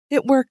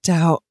it worked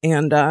out,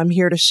 and I'm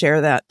here to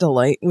share that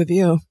delight with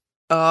you.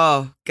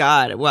 Oh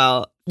God.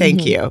 Well,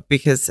 thank you,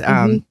 because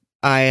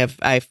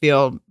I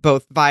feel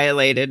both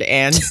violated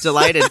and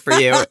delighted for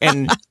you,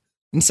 and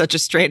in such a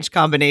strange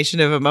combination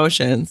of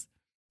emotions.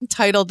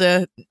 Title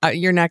to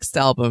your next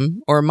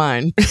album, or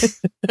mine.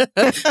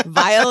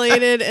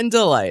 Violated and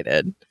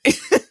delighted.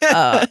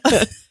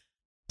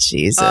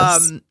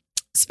 Jesus.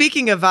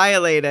 Speaking of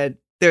violated,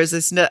 there's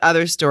this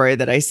other story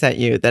that I sent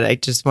you that I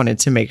just wanted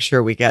to make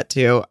sure we get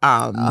to.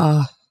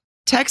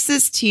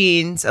 Texas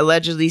teens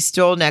allegedly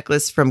stole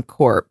necklace from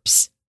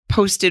corpse,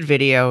 posted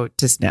video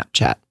to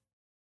Snapchat.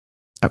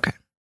 Okay.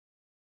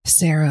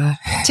 Sarah.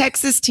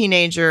 Texas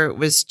teenager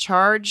was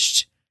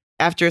charged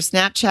after a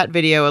Snapchat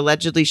video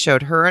allegedly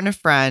showed her and a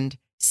friend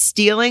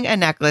stealing a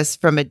necklace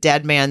from a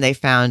dead man they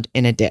found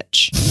in a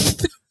ditch.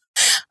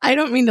 I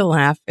don't mean to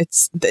laugh.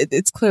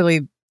 It's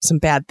clearly some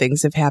bad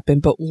things have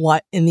happened, but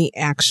what in the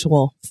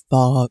actual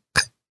fuck?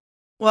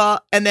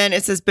 Well, and then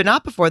it says, but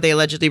not before they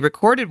allegedly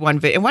recorded one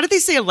video. And what did they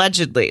say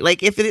allegedly?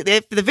 Like, if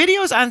the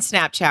video is on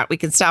Snapchat, we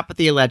can stop with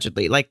the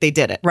allegedly. Like, they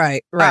did it.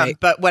 Right.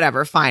 But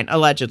whatever, fine,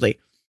 allegedly.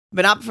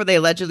 But not before they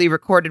allegedly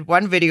recorded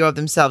one video of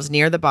themselves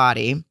near the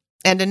body,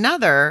 and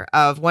another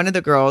of one of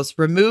the girls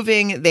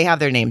removing, they have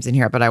their names in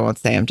here, but I won't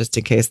say them just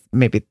in case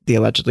maybe the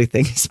allegedly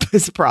thing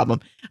is a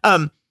problem.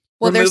 Well,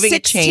 they're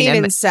 16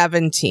 and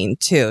 17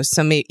 too.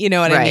 So maybe, you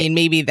know what I mean?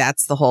 Maybe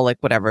that's the whole, like,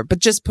 whatever, but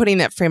just putting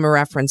that frame of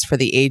reference for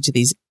the age of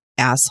these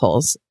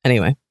assholes.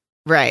 Anyway.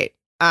 Right.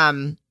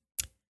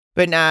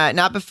 But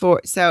not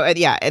before. So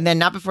and then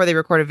not before they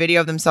record a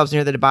video of themselves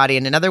near the body,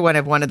 and another one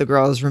of the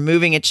girls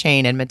removing a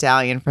chain and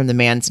medallion from the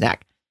man's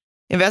neck.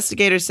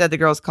 Investigators said the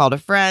girls called a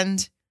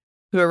friend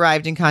who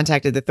arrived and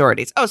contacted the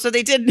authorities. So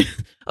they did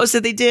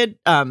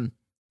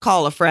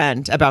call a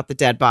friend about the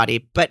dead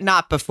body, but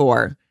not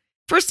before.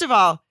 First of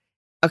all,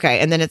 okay,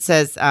 and then it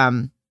says,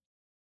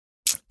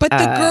 but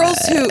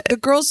the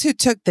girls who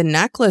took the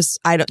necklace,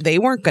 they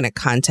weren't going to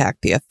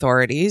contact the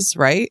authorities,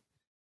 right?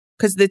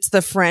 Because it's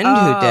the friend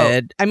who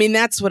did. I mean,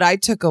 that's what I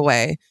took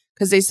away,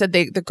 because they said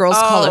the girls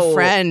called a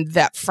friend.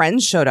 That friend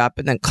showed up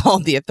and then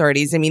called the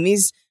authorities. I mean,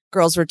 these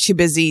girls were too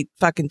busy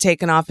fucking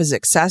taking off his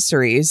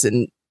accessories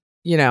and,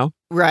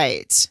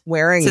 Right.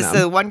 wearing So them.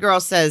 the one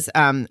girl says,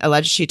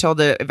 alleged she told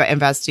the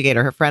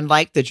investigator her friend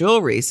liked the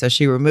jewelry, so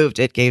she removed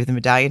it, gave the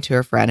medallion to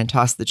her friend, and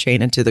tossed the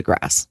chain into the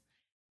grass.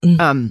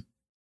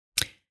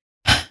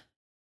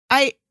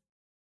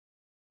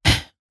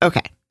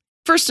 Okay.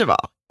 First of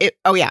all,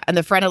 and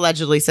the friend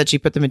allegedly said she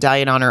put the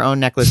medallion on her own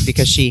necklace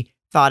because she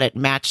thought it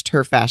matched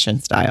her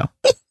fashion style.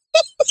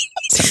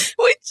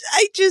 Which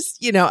I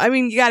just, you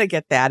got to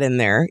get that in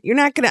there. You're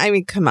not going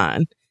to, come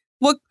on.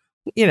 Look,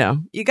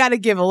 you got to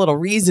give a little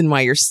reason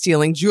why you're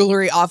stealing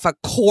jewelry off a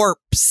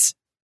corpse.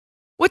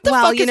 What the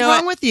fuck is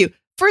wrong with you?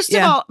 First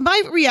of all,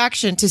 my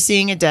reaction to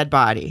seeing a dead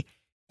body,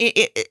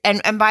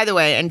 and by the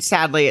way, and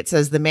sadly, it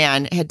says the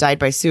man had died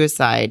by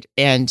suicide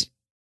and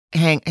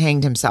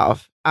hanged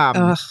himself.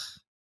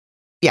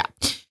 Yeah.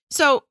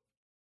 So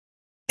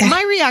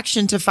my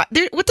reaction to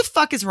what the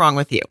fuck is wrong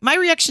with you? My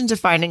reaction to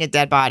finding a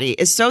dead body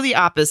is so the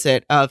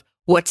opposite of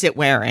what's it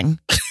wearing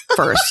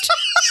first.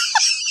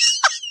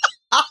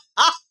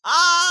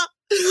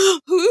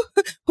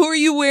 Who are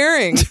you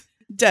wearing?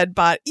 Dead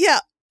body. Yeah.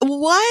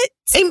 What?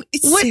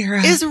 What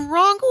Sarah is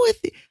wrong with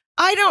you?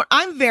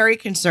 I'm very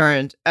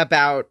concerned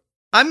about,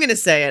 I'm going to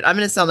say it. I'm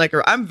going to sound like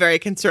I'm very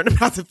concerned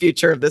about the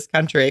future of this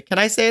country. Can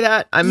I say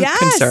that? I'm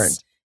concerned.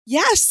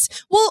 Yes.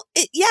 Well,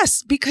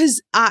 yes,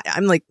 because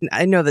I'm like,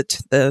 I know that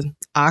the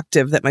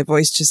octave that my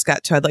voice just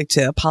got to, I'd like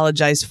to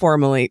apologize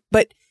formally,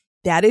 but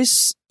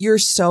you're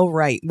so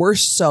right. We're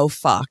so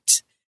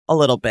fucked a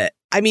little bit.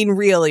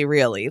 Really,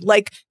 really.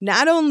 Like,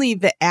 not only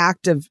the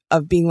act of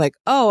being like,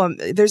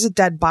 there's a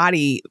dead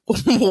body.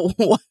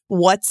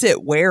 What's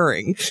it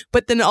wearing?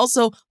 But then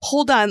also,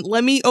 hold on,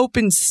 let me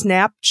open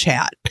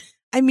Snapchat.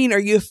 Are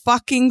you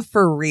fucking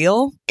for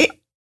real?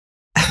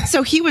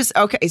 So he was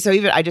okay. So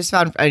even I just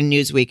found a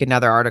Newsweek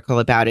another article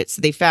about it.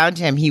 So they found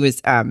him. He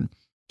was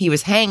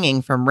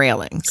hanging from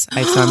railings. So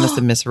I must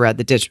have misread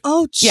the ditch.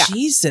 Oh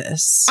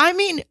Jesus!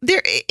 He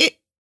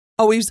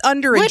was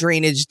under a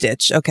drainage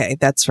ditch. Okay,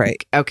 that's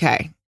right.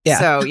 Okay, yeah.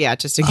 So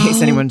just in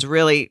case anyone's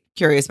really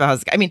curious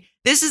about how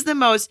this is the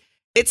most.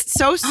 It's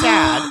so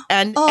sad,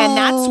 and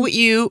that's what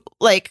you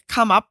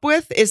come up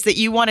with is that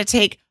you want to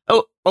take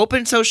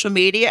open social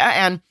media,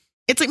 and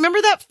it's like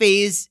remember that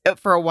phase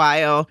for a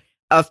while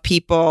of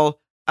people,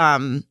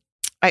 I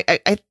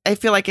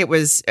feel like it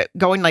was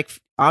going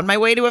on my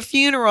way to a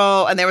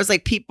funeral, and there was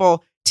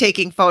people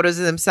taking photos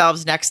of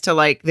themselves next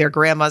to their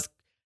grandma's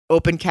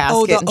open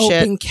casket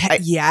and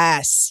shit.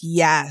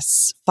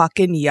 Yes,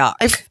 fucking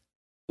yuck.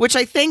 Which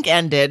I think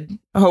ended.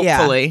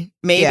 Hopefully,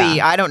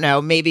 maybe I don't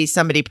know. Maybe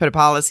somebody put a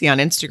policy on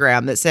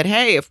Instagram that said,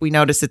 "Hey, if we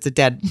notice it's a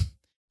dead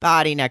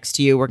body next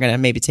to you, we're gonna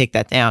maybe take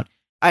that down."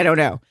 I don't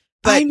know,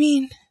 but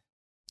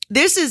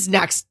this is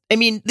next.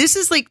 This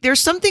is there's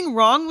something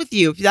wrong with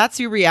you if that's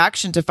your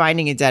reaction to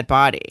finding a dead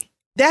body.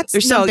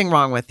 There's something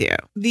wrong with you.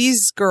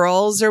 These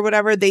girls or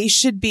whatever, they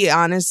should be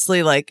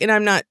honestly and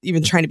I'm not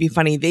even trying to be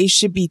funny, they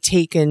should be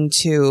taken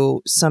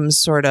to some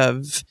sort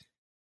of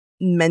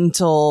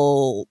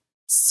mental,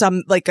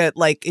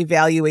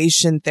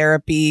 evaluation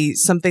therapy,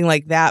 something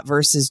like that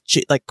versus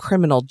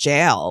criminal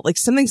jail.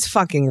 Something's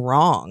fucking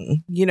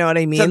wrong. You know what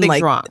I mean?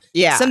 Something's wrong.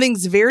 Yeah.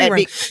 Something's very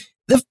wrong.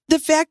 The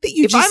fact that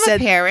you just said,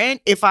 if I'm a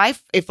parent, if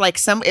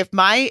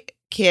my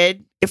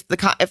kid, if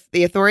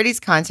the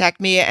authorities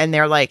contact me and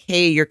they're like,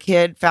 "Hey, your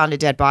kid found a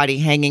dead body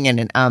hanging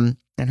in and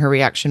her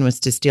reaction was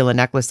to steal a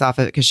necklace off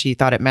of it because she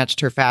thought it matched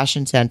her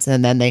fashion sense,"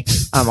 and then they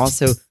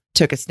also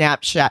took a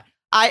snapshot.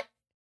 My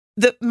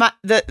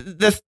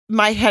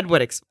head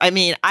would.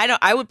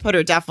 I would put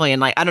her definitely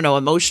in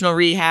emotional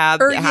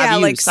rehab. Or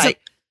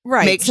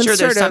right? Make sure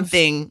there's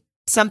something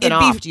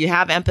off. Do you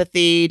have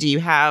empathy? Do you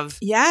have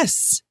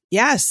yes.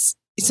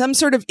 Some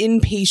sort of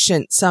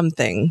inpatient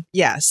something.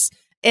 Yes.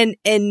 And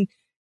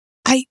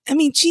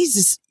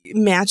Jesus,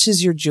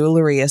 matches your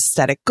jewelry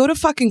aesthetic. Go to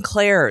fucking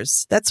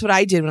Claire's. That's what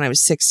I did when I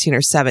was 16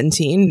 or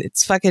 17.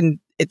 It's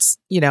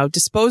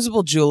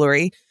disposable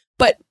jewelry.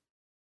 But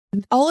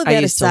all of that I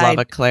used to love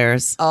a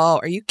Claire's. Oh,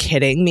 are you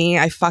kidding me?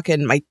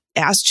 my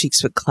ass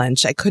cheeks would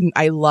clench.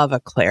 I love a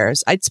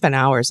Claire's. I'd spend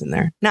hours in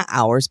there. Not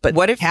hours, but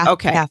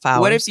half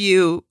hours.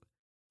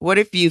 What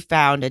if you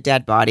found a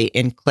dead body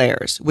in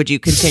Claire's? Would you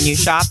continue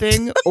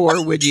shopping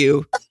or would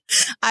you?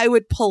 I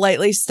would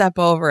politely step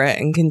over it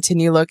and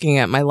continue looking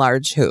at my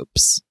large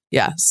hoops.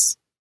 Yes.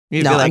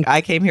 You'd be like,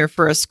 I came here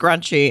for a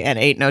scrunchie and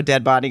ain't no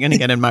dead body going to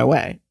get in my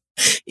way.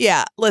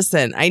 Yeah.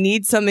 Listen, I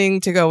need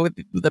something to go with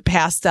the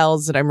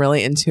pastels that I'm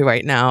really into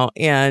right now.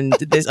 And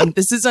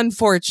this is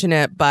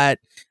unfortunate, but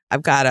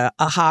I've got a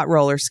hot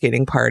roller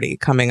skating party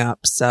coming up.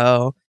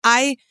 So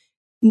I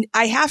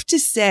have to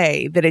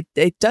say that it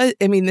does.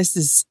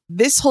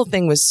 This whole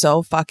thing was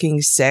so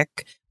fucking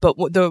sick. But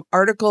the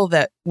article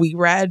that we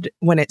read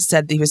when it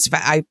said that he was,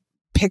 I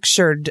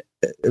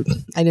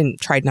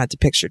tried not to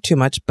picture too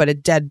much, but a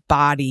dead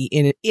body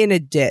in a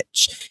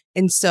ditch.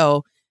 And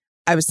so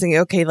I was thinking,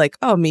 okay,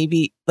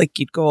 maybe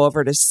you'd go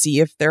over to see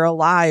if they're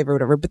alive or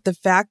whatever. But the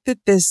fact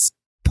that this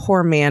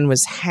poor man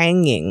was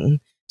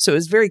hanging, so it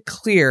was very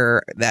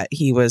clear that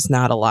he was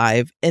not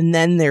alive. And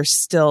then there's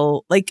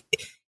still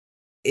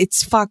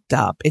it's fucked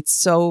up. It's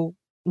so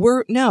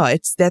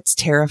that's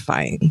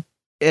terrifying.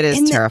 It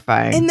is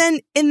terrifying.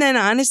 And then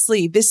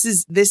honestly, this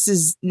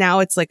is now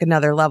it's like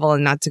another level,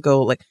 and not to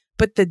go like,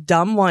 but the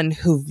dumb one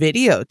who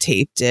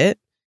videotaped it.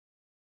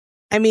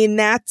 I mean,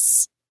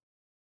 that's,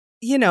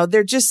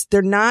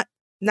 they're not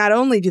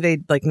only do they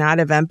like not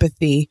have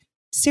empathy.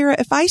 Sarah,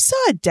 if I saw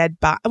a dead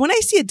body, when I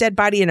see a dead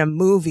body in a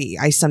movie,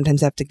 I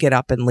sometimes have to get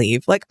up and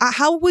leave. Like,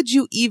 how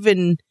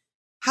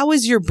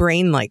is your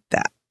brain like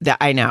that? That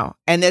I know.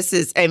 And this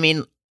is, I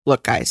mean,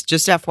 look, guys,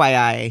 just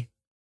FYI.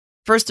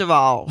 First of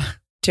all,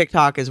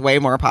 TikTok is way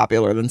more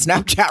popular than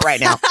Snapchat right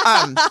now.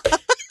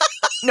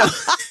 No.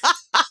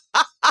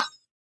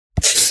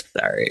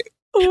 Sorry.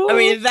 I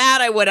mean, that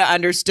I would have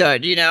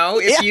understood,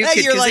 if you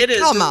could, you're like,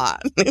 come on.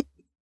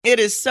 It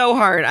is so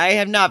hard. I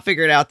have not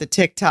figured out the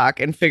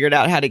TikTok and figured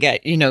out how to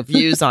get,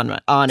 views on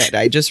it.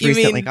 I just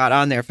recently got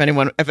on there. If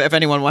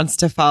anyone wants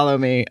to follow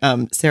me,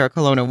 Sarah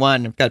Colonna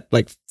 1, I've got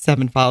like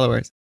 7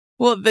 followers.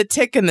 Well, the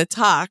tick and the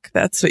talk,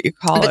 that's what you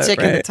call it. The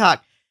tick and the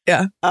talk.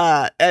 Yeah.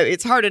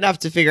 It's hard enough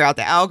to figure out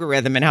the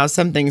algorithm and how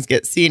some things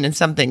get seen and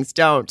some things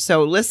don't.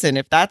 So listen,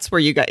 if that's where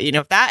you got,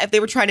 if they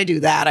were trying to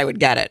do that, I would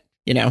get it,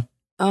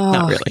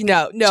 Not really.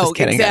 No,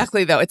 kidding,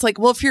 exactly, though. It's like,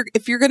 well,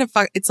 if you're going to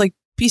fuck, it's like,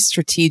 be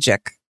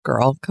strategic,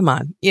 girl. Come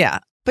on. Yeah.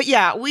 But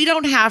yeah, we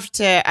don't have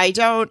to,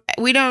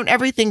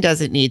 everything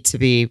doesn't need to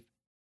be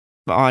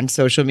on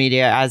social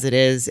media as it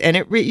is.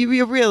 And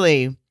you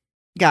really,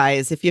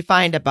 guys, if you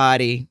find a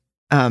body,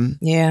 call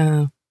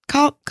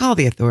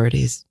the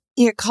authorities.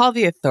 Yeah, call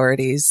the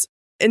authorities.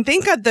 And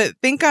thank God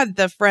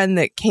the friend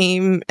that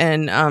came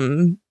and,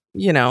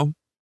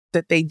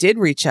 that they did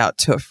reach out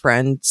to a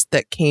friend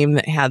that came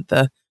that had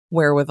the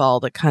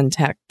wherewithal to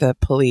contact the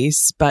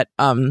police. But,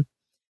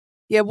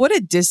 what a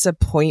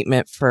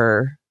disappointment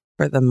for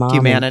the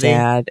mom and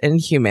dad and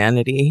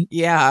humanity.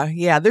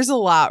 Yeah. There's a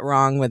lot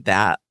wrong with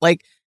that.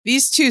 Like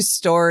these two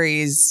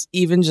stories,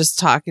 even just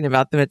talking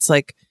about them, it's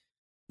like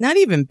not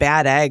even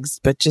bad eggs,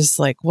 but just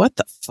like, what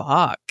the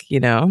fuck,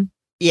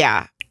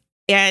 Yeah.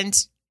 And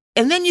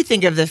then you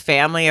think of the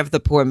family of the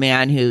poor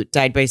man who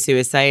died by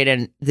suicide,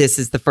 and this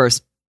is the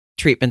first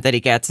treatment that he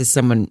gets is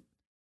someone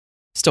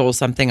stole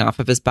something off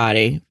of his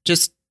body.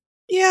 Just,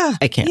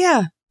 I can't.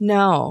 Yeah,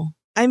 no.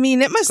 I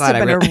mean, it must have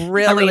been a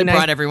really I really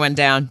brought everyone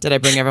down. Did I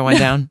bring everyone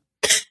down?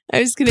 I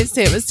was going to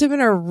say, it must have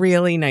been a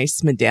really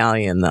nice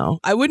medallion, though.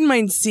 I wouldn't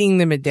mind seeing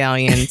the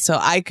medallion so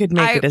I could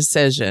make a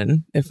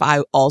decision if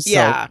I also...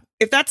 Yeah.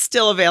 If that's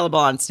still available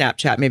on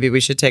Snapchat, maybe we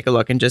should take a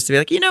look and just be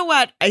like, you know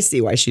what? I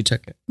see why she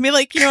took it. I mean,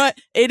 like, you know what?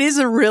 It is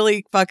a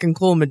really fucking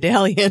cool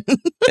medallion.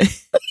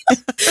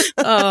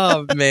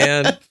 Oh,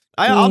 man.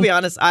 I'll be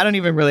honest. I don't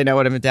even really know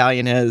what a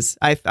medallion is.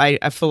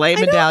 A filet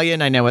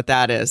medallion. I know what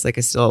that is. Like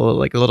a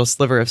little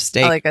sliver of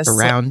steak, like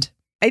round.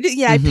 I do.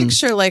 Yeah, I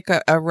picture like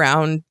a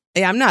round.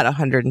 Yeah, I'm not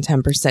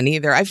 110%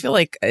 either. I feel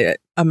like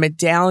a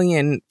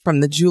medallion from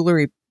the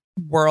jewelry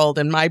world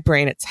in my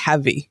brain, it's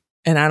heavy,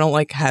 and I don't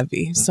like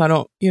heavy, so I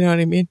don't. You know what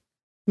I mean?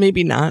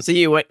 Maybe not. So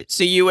you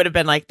would have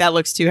been like, that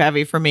looks too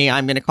heavy for me.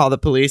 I'm going to call the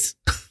police.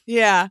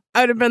 Yeah,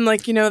 I would have been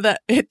like,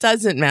 that it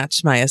doesn't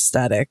match my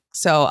aesthetic,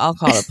 so I'll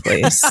call the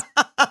police.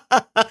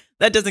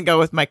 That doesn't go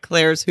with my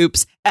Claire's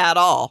hoops at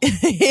all.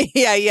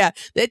 Yeah.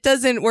 That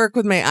doesn't work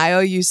with my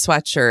IOU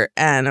sweatshirt,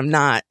 and I'm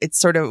not. It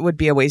sort of would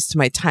be a waste of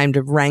my time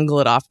to wrangle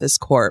it off this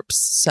corpse.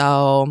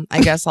 So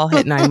I guess I'll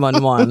hit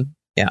 911.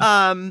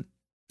 Yeah.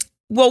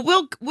 Well,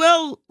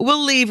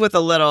 we'll leave with a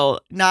little,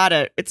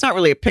 it's not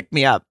really a pick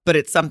me up, but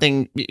it's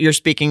something. You're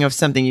speaking of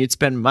something you'd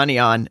spend money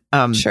on.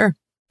 Sure.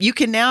 You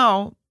can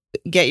now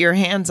get your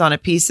hands on a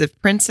piece of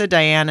Princess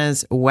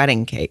Diana's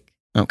wedding cake.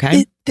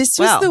 Okay. This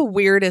was the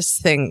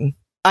weirdest thing.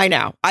 I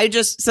know.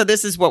 So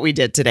this is what we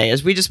did today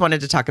is we just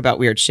wanted to talk about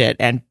weird shit,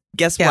 and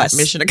guess what?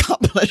 Mission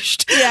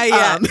accomplished.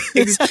 Yeah.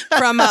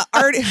 From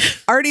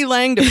Artie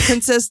Lang to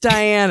Princess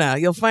Diana.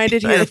 You'll find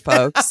it here,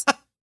 folks.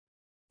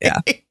 Yeah.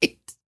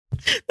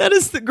 That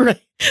is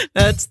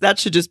that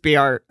should just be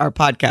our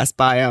podcast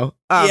bio.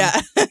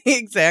 Yeah,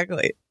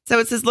 exactly. So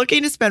it says,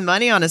 looking to spend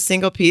money on a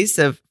single piece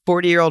of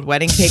 40-year-old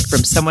wedding cake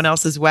from someone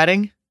else's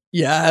wedding?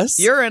 Yes.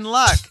 You're in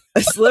luck.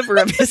 A sliver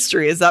of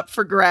history is up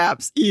for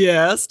grabs.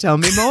 Yes, tell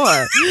me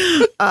more.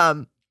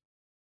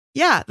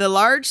 The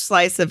large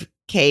slice of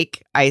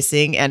cake,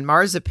 icing, and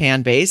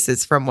marzipan base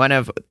is from one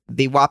of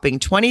the whopping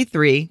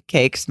 23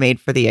 cakes made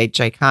for the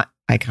iconic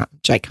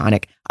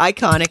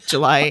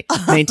July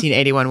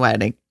 1981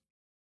 wedding.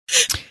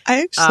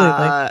 I actually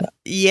like that.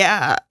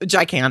 Yeah,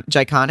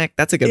 giconic.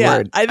 That's a good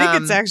word. I think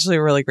it's actually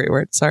a really great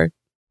word. Sorry.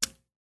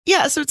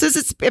 Yeah, so it says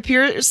it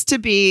appears to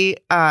be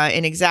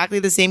in exactly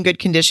the same good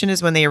condition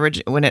as when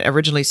it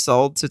originally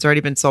sold. So it's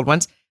already been sold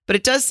once, but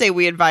it does say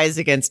we advise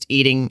against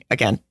eating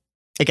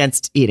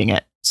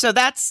it. So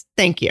that's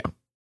thank you.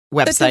 Website.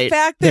 But the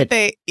fact that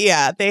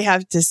they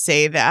have to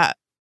say that,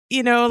 but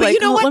you know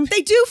what?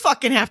 They do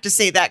fucking have to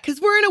say that because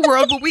we're in a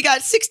world where we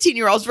got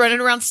 16-year-olds running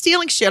around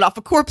stealing shit off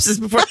of corpses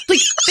before. Like,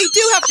 they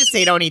do have to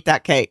say don't eat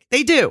that cake.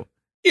 They do.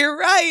 You're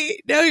right.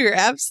 No, you're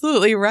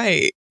absolutely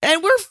right.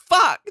 And we're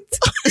fucked.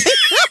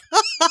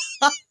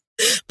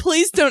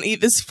 Please don't eat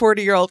this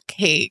 40-year-old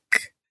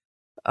cake.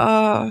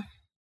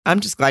 I'm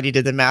just glad you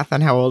did the math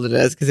on how old it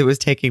is because it was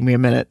taking me a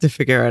minute to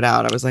figure it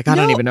out. I was like, I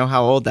don't even know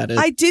how old that is.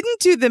 I didn't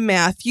do the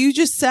math. You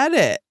just said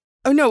it.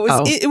 Oh, no,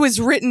 it was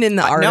written in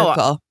the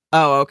article.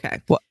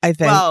 Okay. Well, I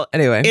think. Well,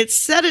 anyway. It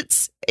said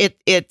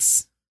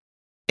it's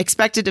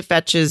expected to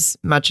fetch as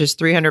much as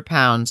 300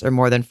 pounds or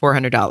more than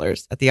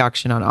 $400 at the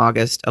auction on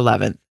August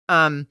 11th.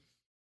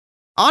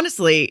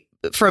 Honestly,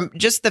 from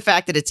just the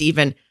fact that it's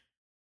even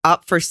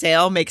up for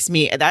sale makes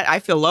me that I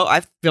feel low.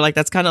 I feel like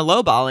that's kind of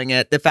lowballing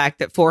it. The fact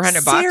that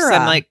 $400,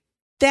 I'm like,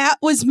 that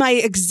was my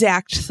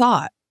exact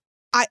thought.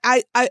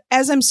 I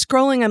as I'm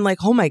scrolling, I'm like,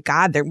 oh my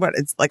God,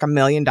 it's like $1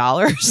 million.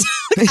 I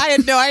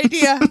had no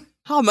idea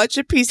how much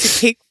a piece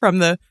of cake from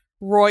the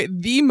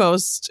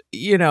most,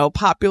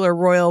 popular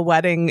royal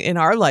wedding in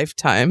our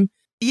lifetime.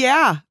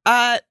 Yeah,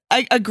 I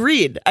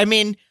agreed. I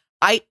mean,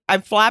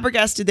 I'm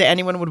flabbergasted that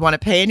anyone would want to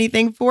pay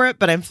anything for it,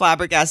 but I'm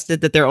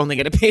flabbergasted that they're only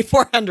going to pay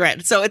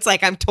 $400. So it's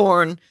like I'm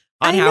torn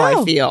on how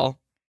I feel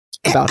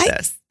about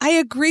this. I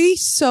agree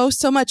so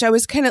much. I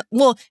was kind of,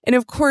 and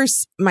of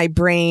course, my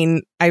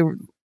brain,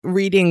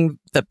 reading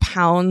the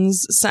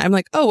pounds, so I'm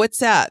like, oh, what's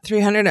that?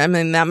 300? I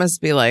mean, that must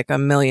be like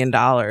 $1 million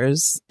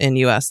in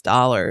US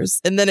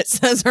dollars. And then it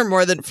says are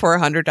more than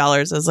 $400. I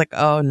was like,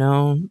 oh,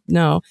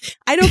 no.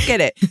 I don't get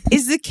it.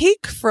 Is the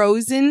cake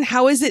frozen?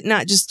 How is it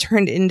not just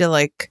turned into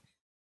like,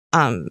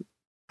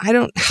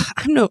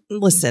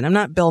 listen, I'm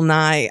not Bill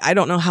Nye. I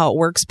don't know how it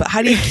works, but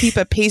how do you keep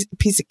a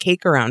piece of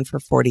cake around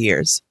for 40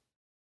 years?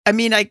 I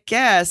mean, I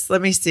guess,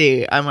 let me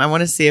see. I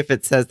want to see if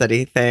it says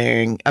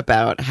anything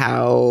about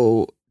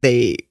how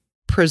they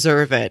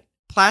preserve it.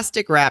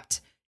 Plastic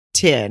wrapped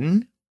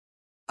tin.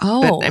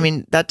 Oh, but, I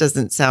mean, that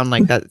doesn't sound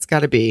like that. It's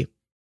got to be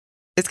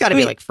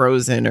like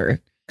frozen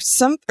or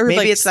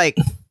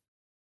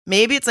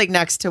maybe it's like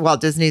next to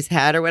Walt Disney's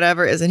head or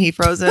whatever. Isn't he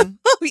frozen?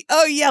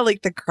 Oh yeah,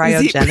 like the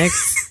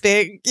cryogenics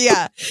thing.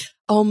 Yeah.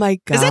 Oh my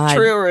God. Is that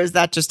true or is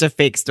that just a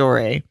fake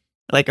story?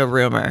 Like a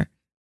rumor?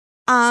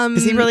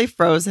 Is he really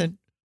frozen?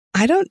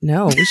 I don't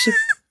know. We should.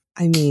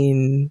 I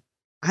mean,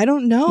 I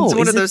don't know. It's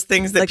one of those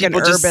things that like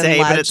people just say,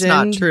 legend? But it's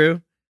not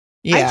true.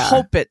 Yeah. I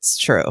hope it's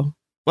true.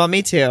 Well,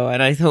 me too.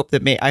 And I hope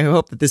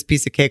that this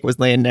piece of cake was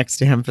laying next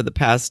to him for the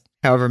past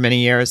however many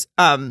years.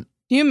 Can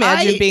you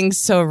imagine being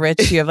so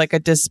rich? You have like a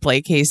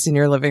display case in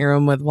your living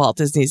room with Walt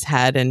Disney's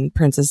head and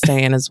Princess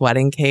Diana's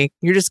wedding cake.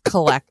 You're just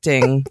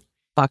collecting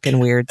fucking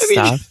weird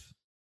stuff.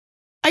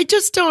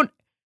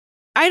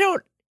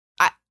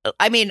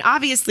 I mean,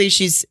 obviously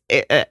she's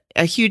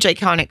a huge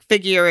iconic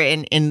figure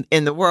in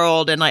the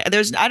world. And like,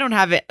 I don't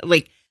have it.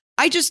 Like,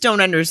 I just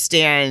don't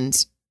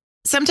understand.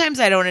 Sometimes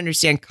I don't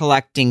understand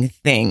collecting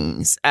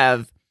things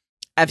of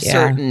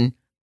certain,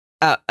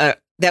 that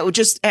would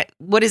just,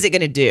 what is it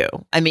going to do?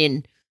 I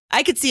mean,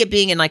 I could see it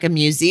being in like a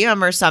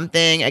museum or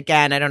something.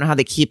 Again, I don't know how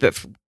they keep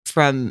it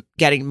from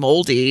getting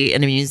moldy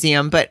in a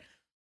museum, but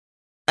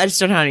I just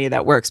don't know how any of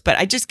that works. But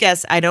I just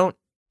guess I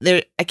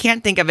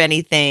can't think of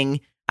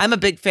anything. I'm a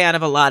big fan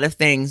of a lot of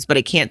things, but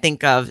I can't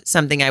think of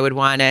something I would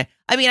want to.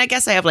 I mean, I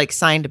guess I have like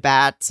signed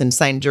bats and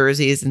signed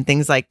jerseys and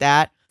things like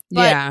that.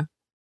 But yeah,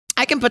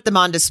 I can put them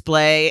on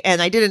display,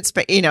 and I didn't.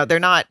 They're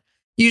not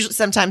usually.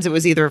 Sometimes it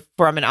was either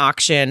from an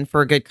auction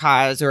for a good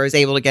cause, or I was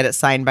able to get it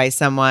signed by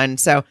someone.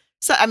 So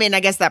I mean, I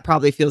guess that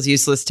probably feels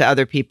useless to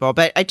other people,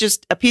 but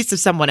a piece of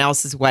someone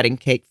else's wedding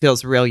cake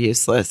feels real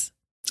useless.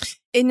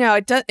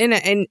 It does.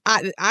 And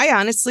I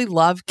honestly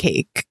love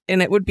cake,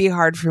 and it would be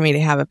hard for me to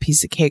have a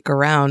piece of cake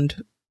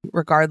around,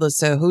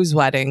 regardless of whose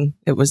wedding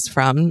it was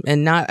from.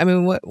 And not, I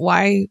mean,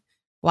 why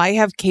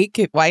have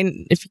cake? Why,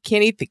 if you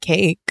can't eat the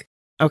cake?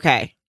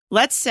 Okay.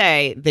 Let's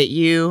say that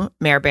you,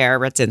 Mayor Bear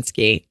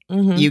Radzinski,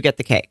 you get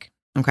the cake.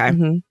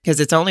 Okay. Because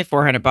it's only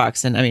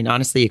 $400. And I mean,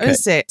 honestly, you could.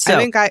 I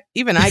think I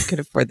could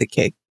afford the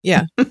cake.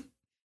 Yeah.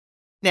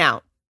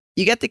 Now,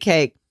 you get the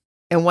cake,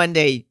 and one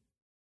day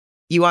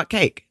you want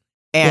cake,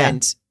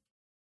 and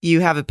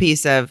you have a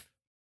piece of,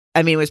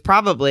 I mean, it was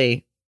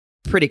probably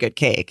pretty good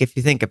cake if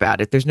you think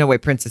about it. There's no way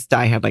Princess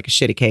Di had like a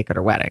shitty cake at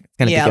her wedding. It's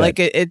gonna be good. Like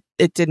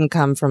it didn't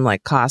come from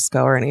like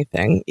Costco or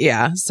anything.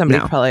 Yeah,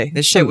 somebody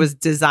this shit was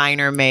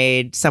designer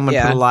made. Someone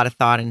put a lot of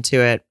thought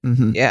into it.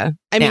 Mm-hmm. Yeah,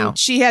 I mean,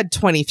 she had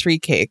 23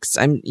 cakes.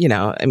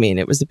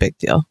 It was a big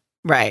deal.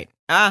 Right.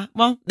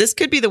 Well, this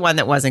could be the one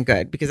that wasn't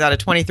good, because out of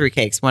 23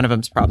 cakes, one of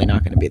them's probably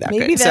not going to be that good.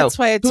 Maybe that's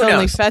why it's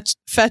only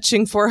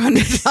fetching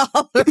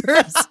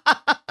 $400.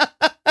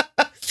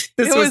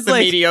 This was the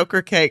like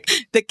mediocre cake.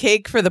 The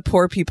cake for the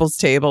poor people's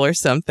table or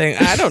something.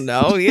 I don't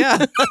know.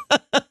 Yeah.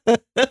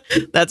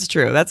 That's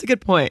true. That's a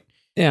good point.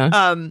 Yeah.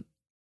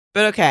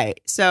 But okay.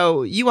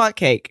 So you want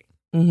cake.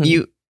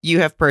 Mm-hmm. You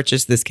have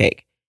purchased this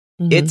cake.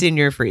 Mm-hmm. It's in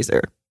your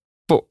freezer,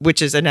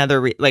 which is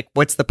another,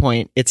 what's the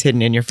point? It's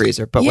hidden in your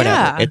freezer, but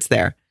whatever. It's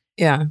there.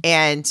 Yeah.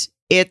 And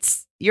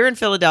you're in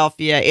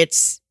Philadelphia.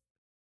 It's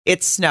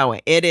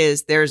snowing.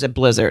 There's a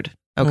blizzard.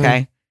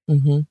 Okay.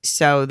 Mm-hmm.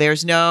 So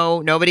there's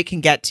nobody can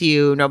get to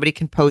you. Nobody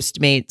can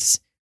Postmates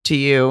to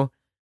you.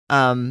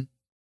 Nothing.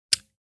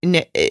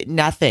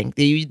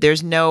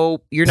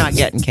 You're not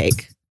getting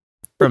cake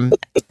from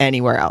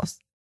anywhere else.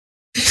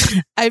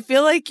 I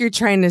feel like you're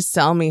trying to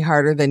sell me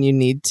harder than you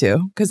need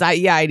to. Because I'd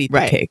eat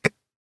the cake.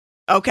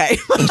 Okay.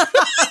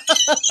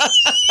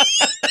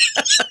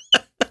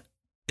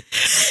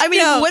 I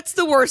mean, what's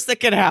the worst that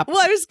could happen?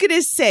 Well, I was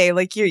gonna say,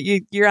 like,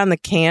 you're on the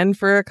can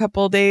for a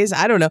couple of days.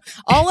 I don't know.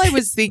 All I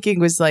was thinking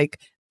was like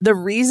the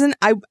reason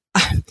I'd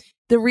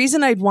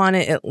want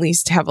to at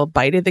least have a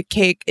bite of the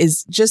cake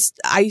is just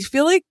I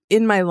feel like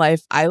in my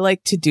life I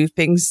like to do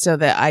things so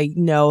that I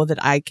know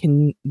that I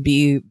can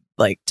be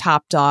like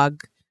top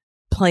dog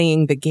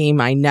playing the game.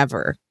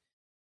 Never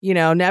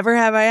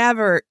have I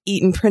ever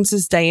eaten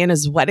Princess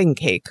Diana's wedding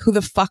cake. Who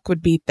the fuck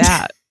would beat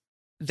that?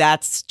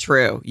 That's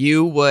true.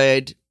 You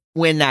would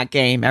win that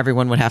game.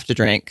 Everyone would have to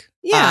drink.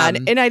 Yeah,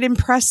 and I'd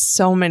impress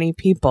so many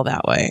people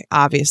that way,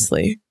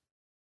 obviously.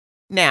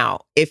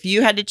 Now, if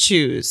you had to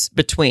choose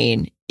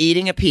between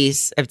eating a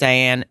piece of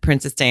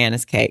Princess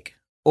Diana's cake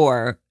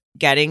or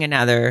getting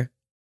another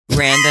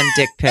random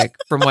dick pic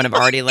from one of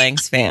Artie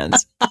Lang's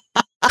fans.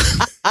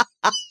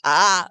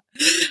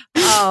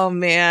 Oh,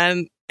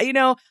 man.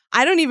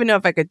 I don't even know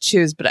if I could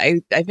choose, but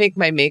I think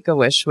my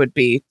Make-A-Wish would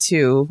be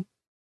to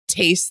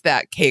taste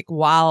that cake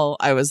while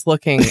I was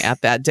looking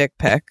at that dick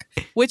pic,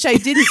 which I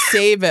didn't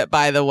save it,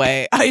 by the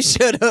way. I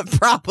should have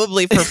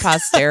probably for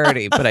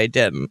posterity, but I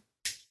didn't.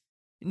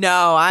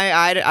 No,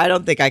 I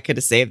don't think I could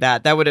have saved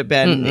that. That would have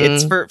been,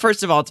 it's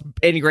first of all, it's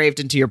engraved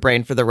into your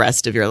brain for the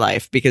rest of your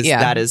life because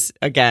that is,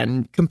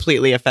 again,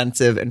 completely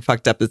offensive and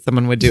fucked up that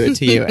someone would do it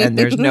to you. And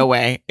there's no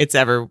way it's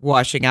ever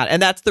washing out. And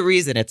that's the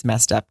reason it's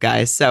messed up,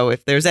 guys. So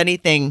if there's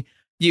anything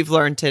you've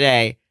learned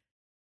today,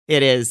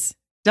 it is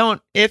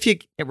if you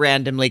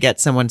randomly get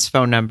someone's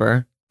phone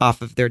number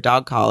off of their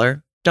dog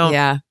collar,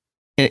 don't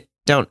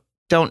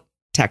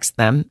text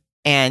them.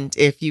 And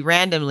if you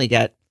randomly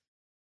get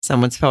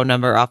someone's phone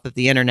number off of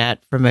the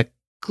internet from a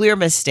clear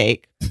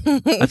mistake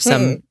of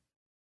some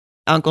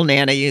Uncle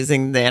Nana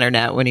using the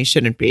internet when he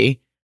shouldn't be,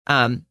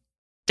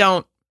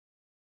 don't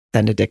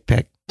send a dick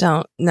pic.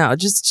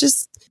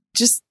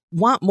 Just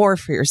want more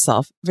for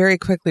yourself. Very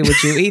quickly,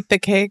 would you eat the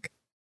cake?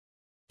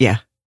 Yeah.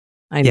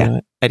 I know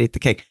it. I'd eat the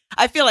cake.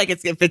 I feel like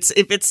if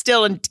it's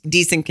still in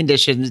decent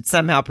condition, it's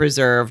somehow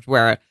preserved,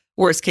 where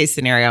worst case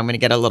scenario, I'm going to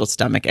get a little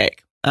stomach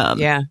ache.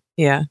 Yeah.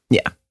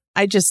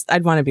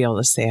 I'd want to be able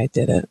to say I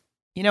did it.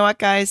 You know what,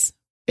 guys?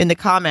 In the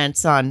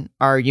comments on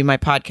our You My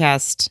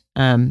Podcast,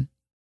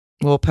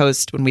 we'll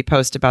post when we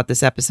post about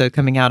this episode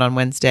coming out on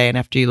Wednesday and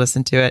after you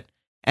listen to it.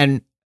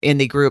 And in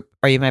the group,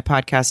 Are You My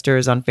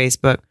Podcasters on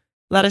Facebook,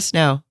 let us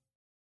know.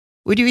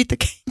 Would you eat the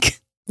cake?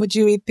 Would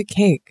you eat the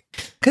cake?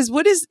 Because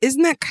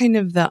isn't that kind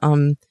of the,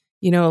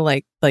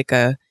 like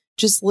a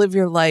just live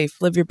your life,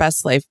 live your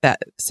best life,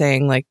 that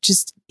saying like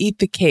just eat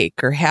the cake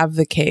or have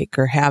the cake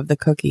or have the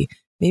cookie.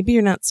 Maybe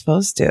you're not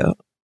supposed to.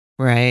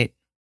 Right.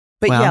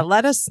 But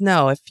let us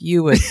know if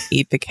you would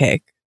eat the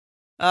cake.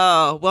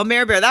 Oh, well,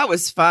 Mary Bear, that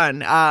was fun.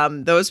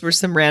 Those were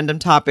some random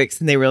topics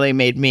and they really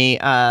made me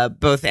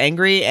both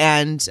angry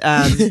and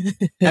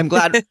I'm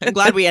glad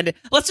we ended.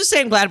 Let's just say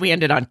I'm glad we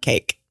ended on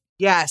cake.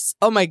 Yes.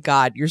 Oh my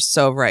God, you're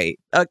so right.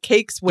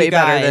 Cake's way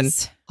better than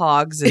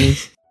hogs and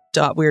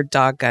weird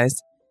dog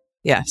guys.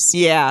 Yes.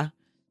 Yeah.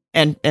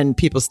 And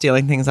people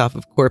stealing things off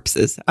of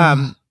corpses.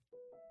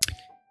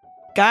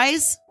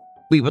 Guys,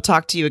 we will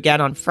talk to you again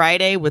on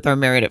Friday with our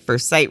Married at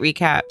First Sight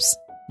recaps.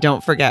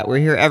 Don't forget, we're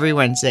here every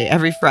Wednesday,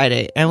 every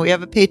Friday, and we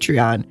have a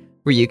Patreon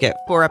where you get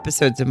 4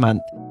 episodes a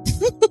month.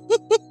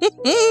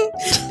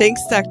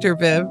 Thanks, Dr.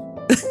 Viv.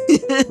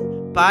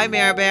 Bye,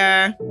 Mare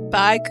Bear.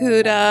 Bye,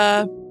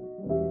 Kuda.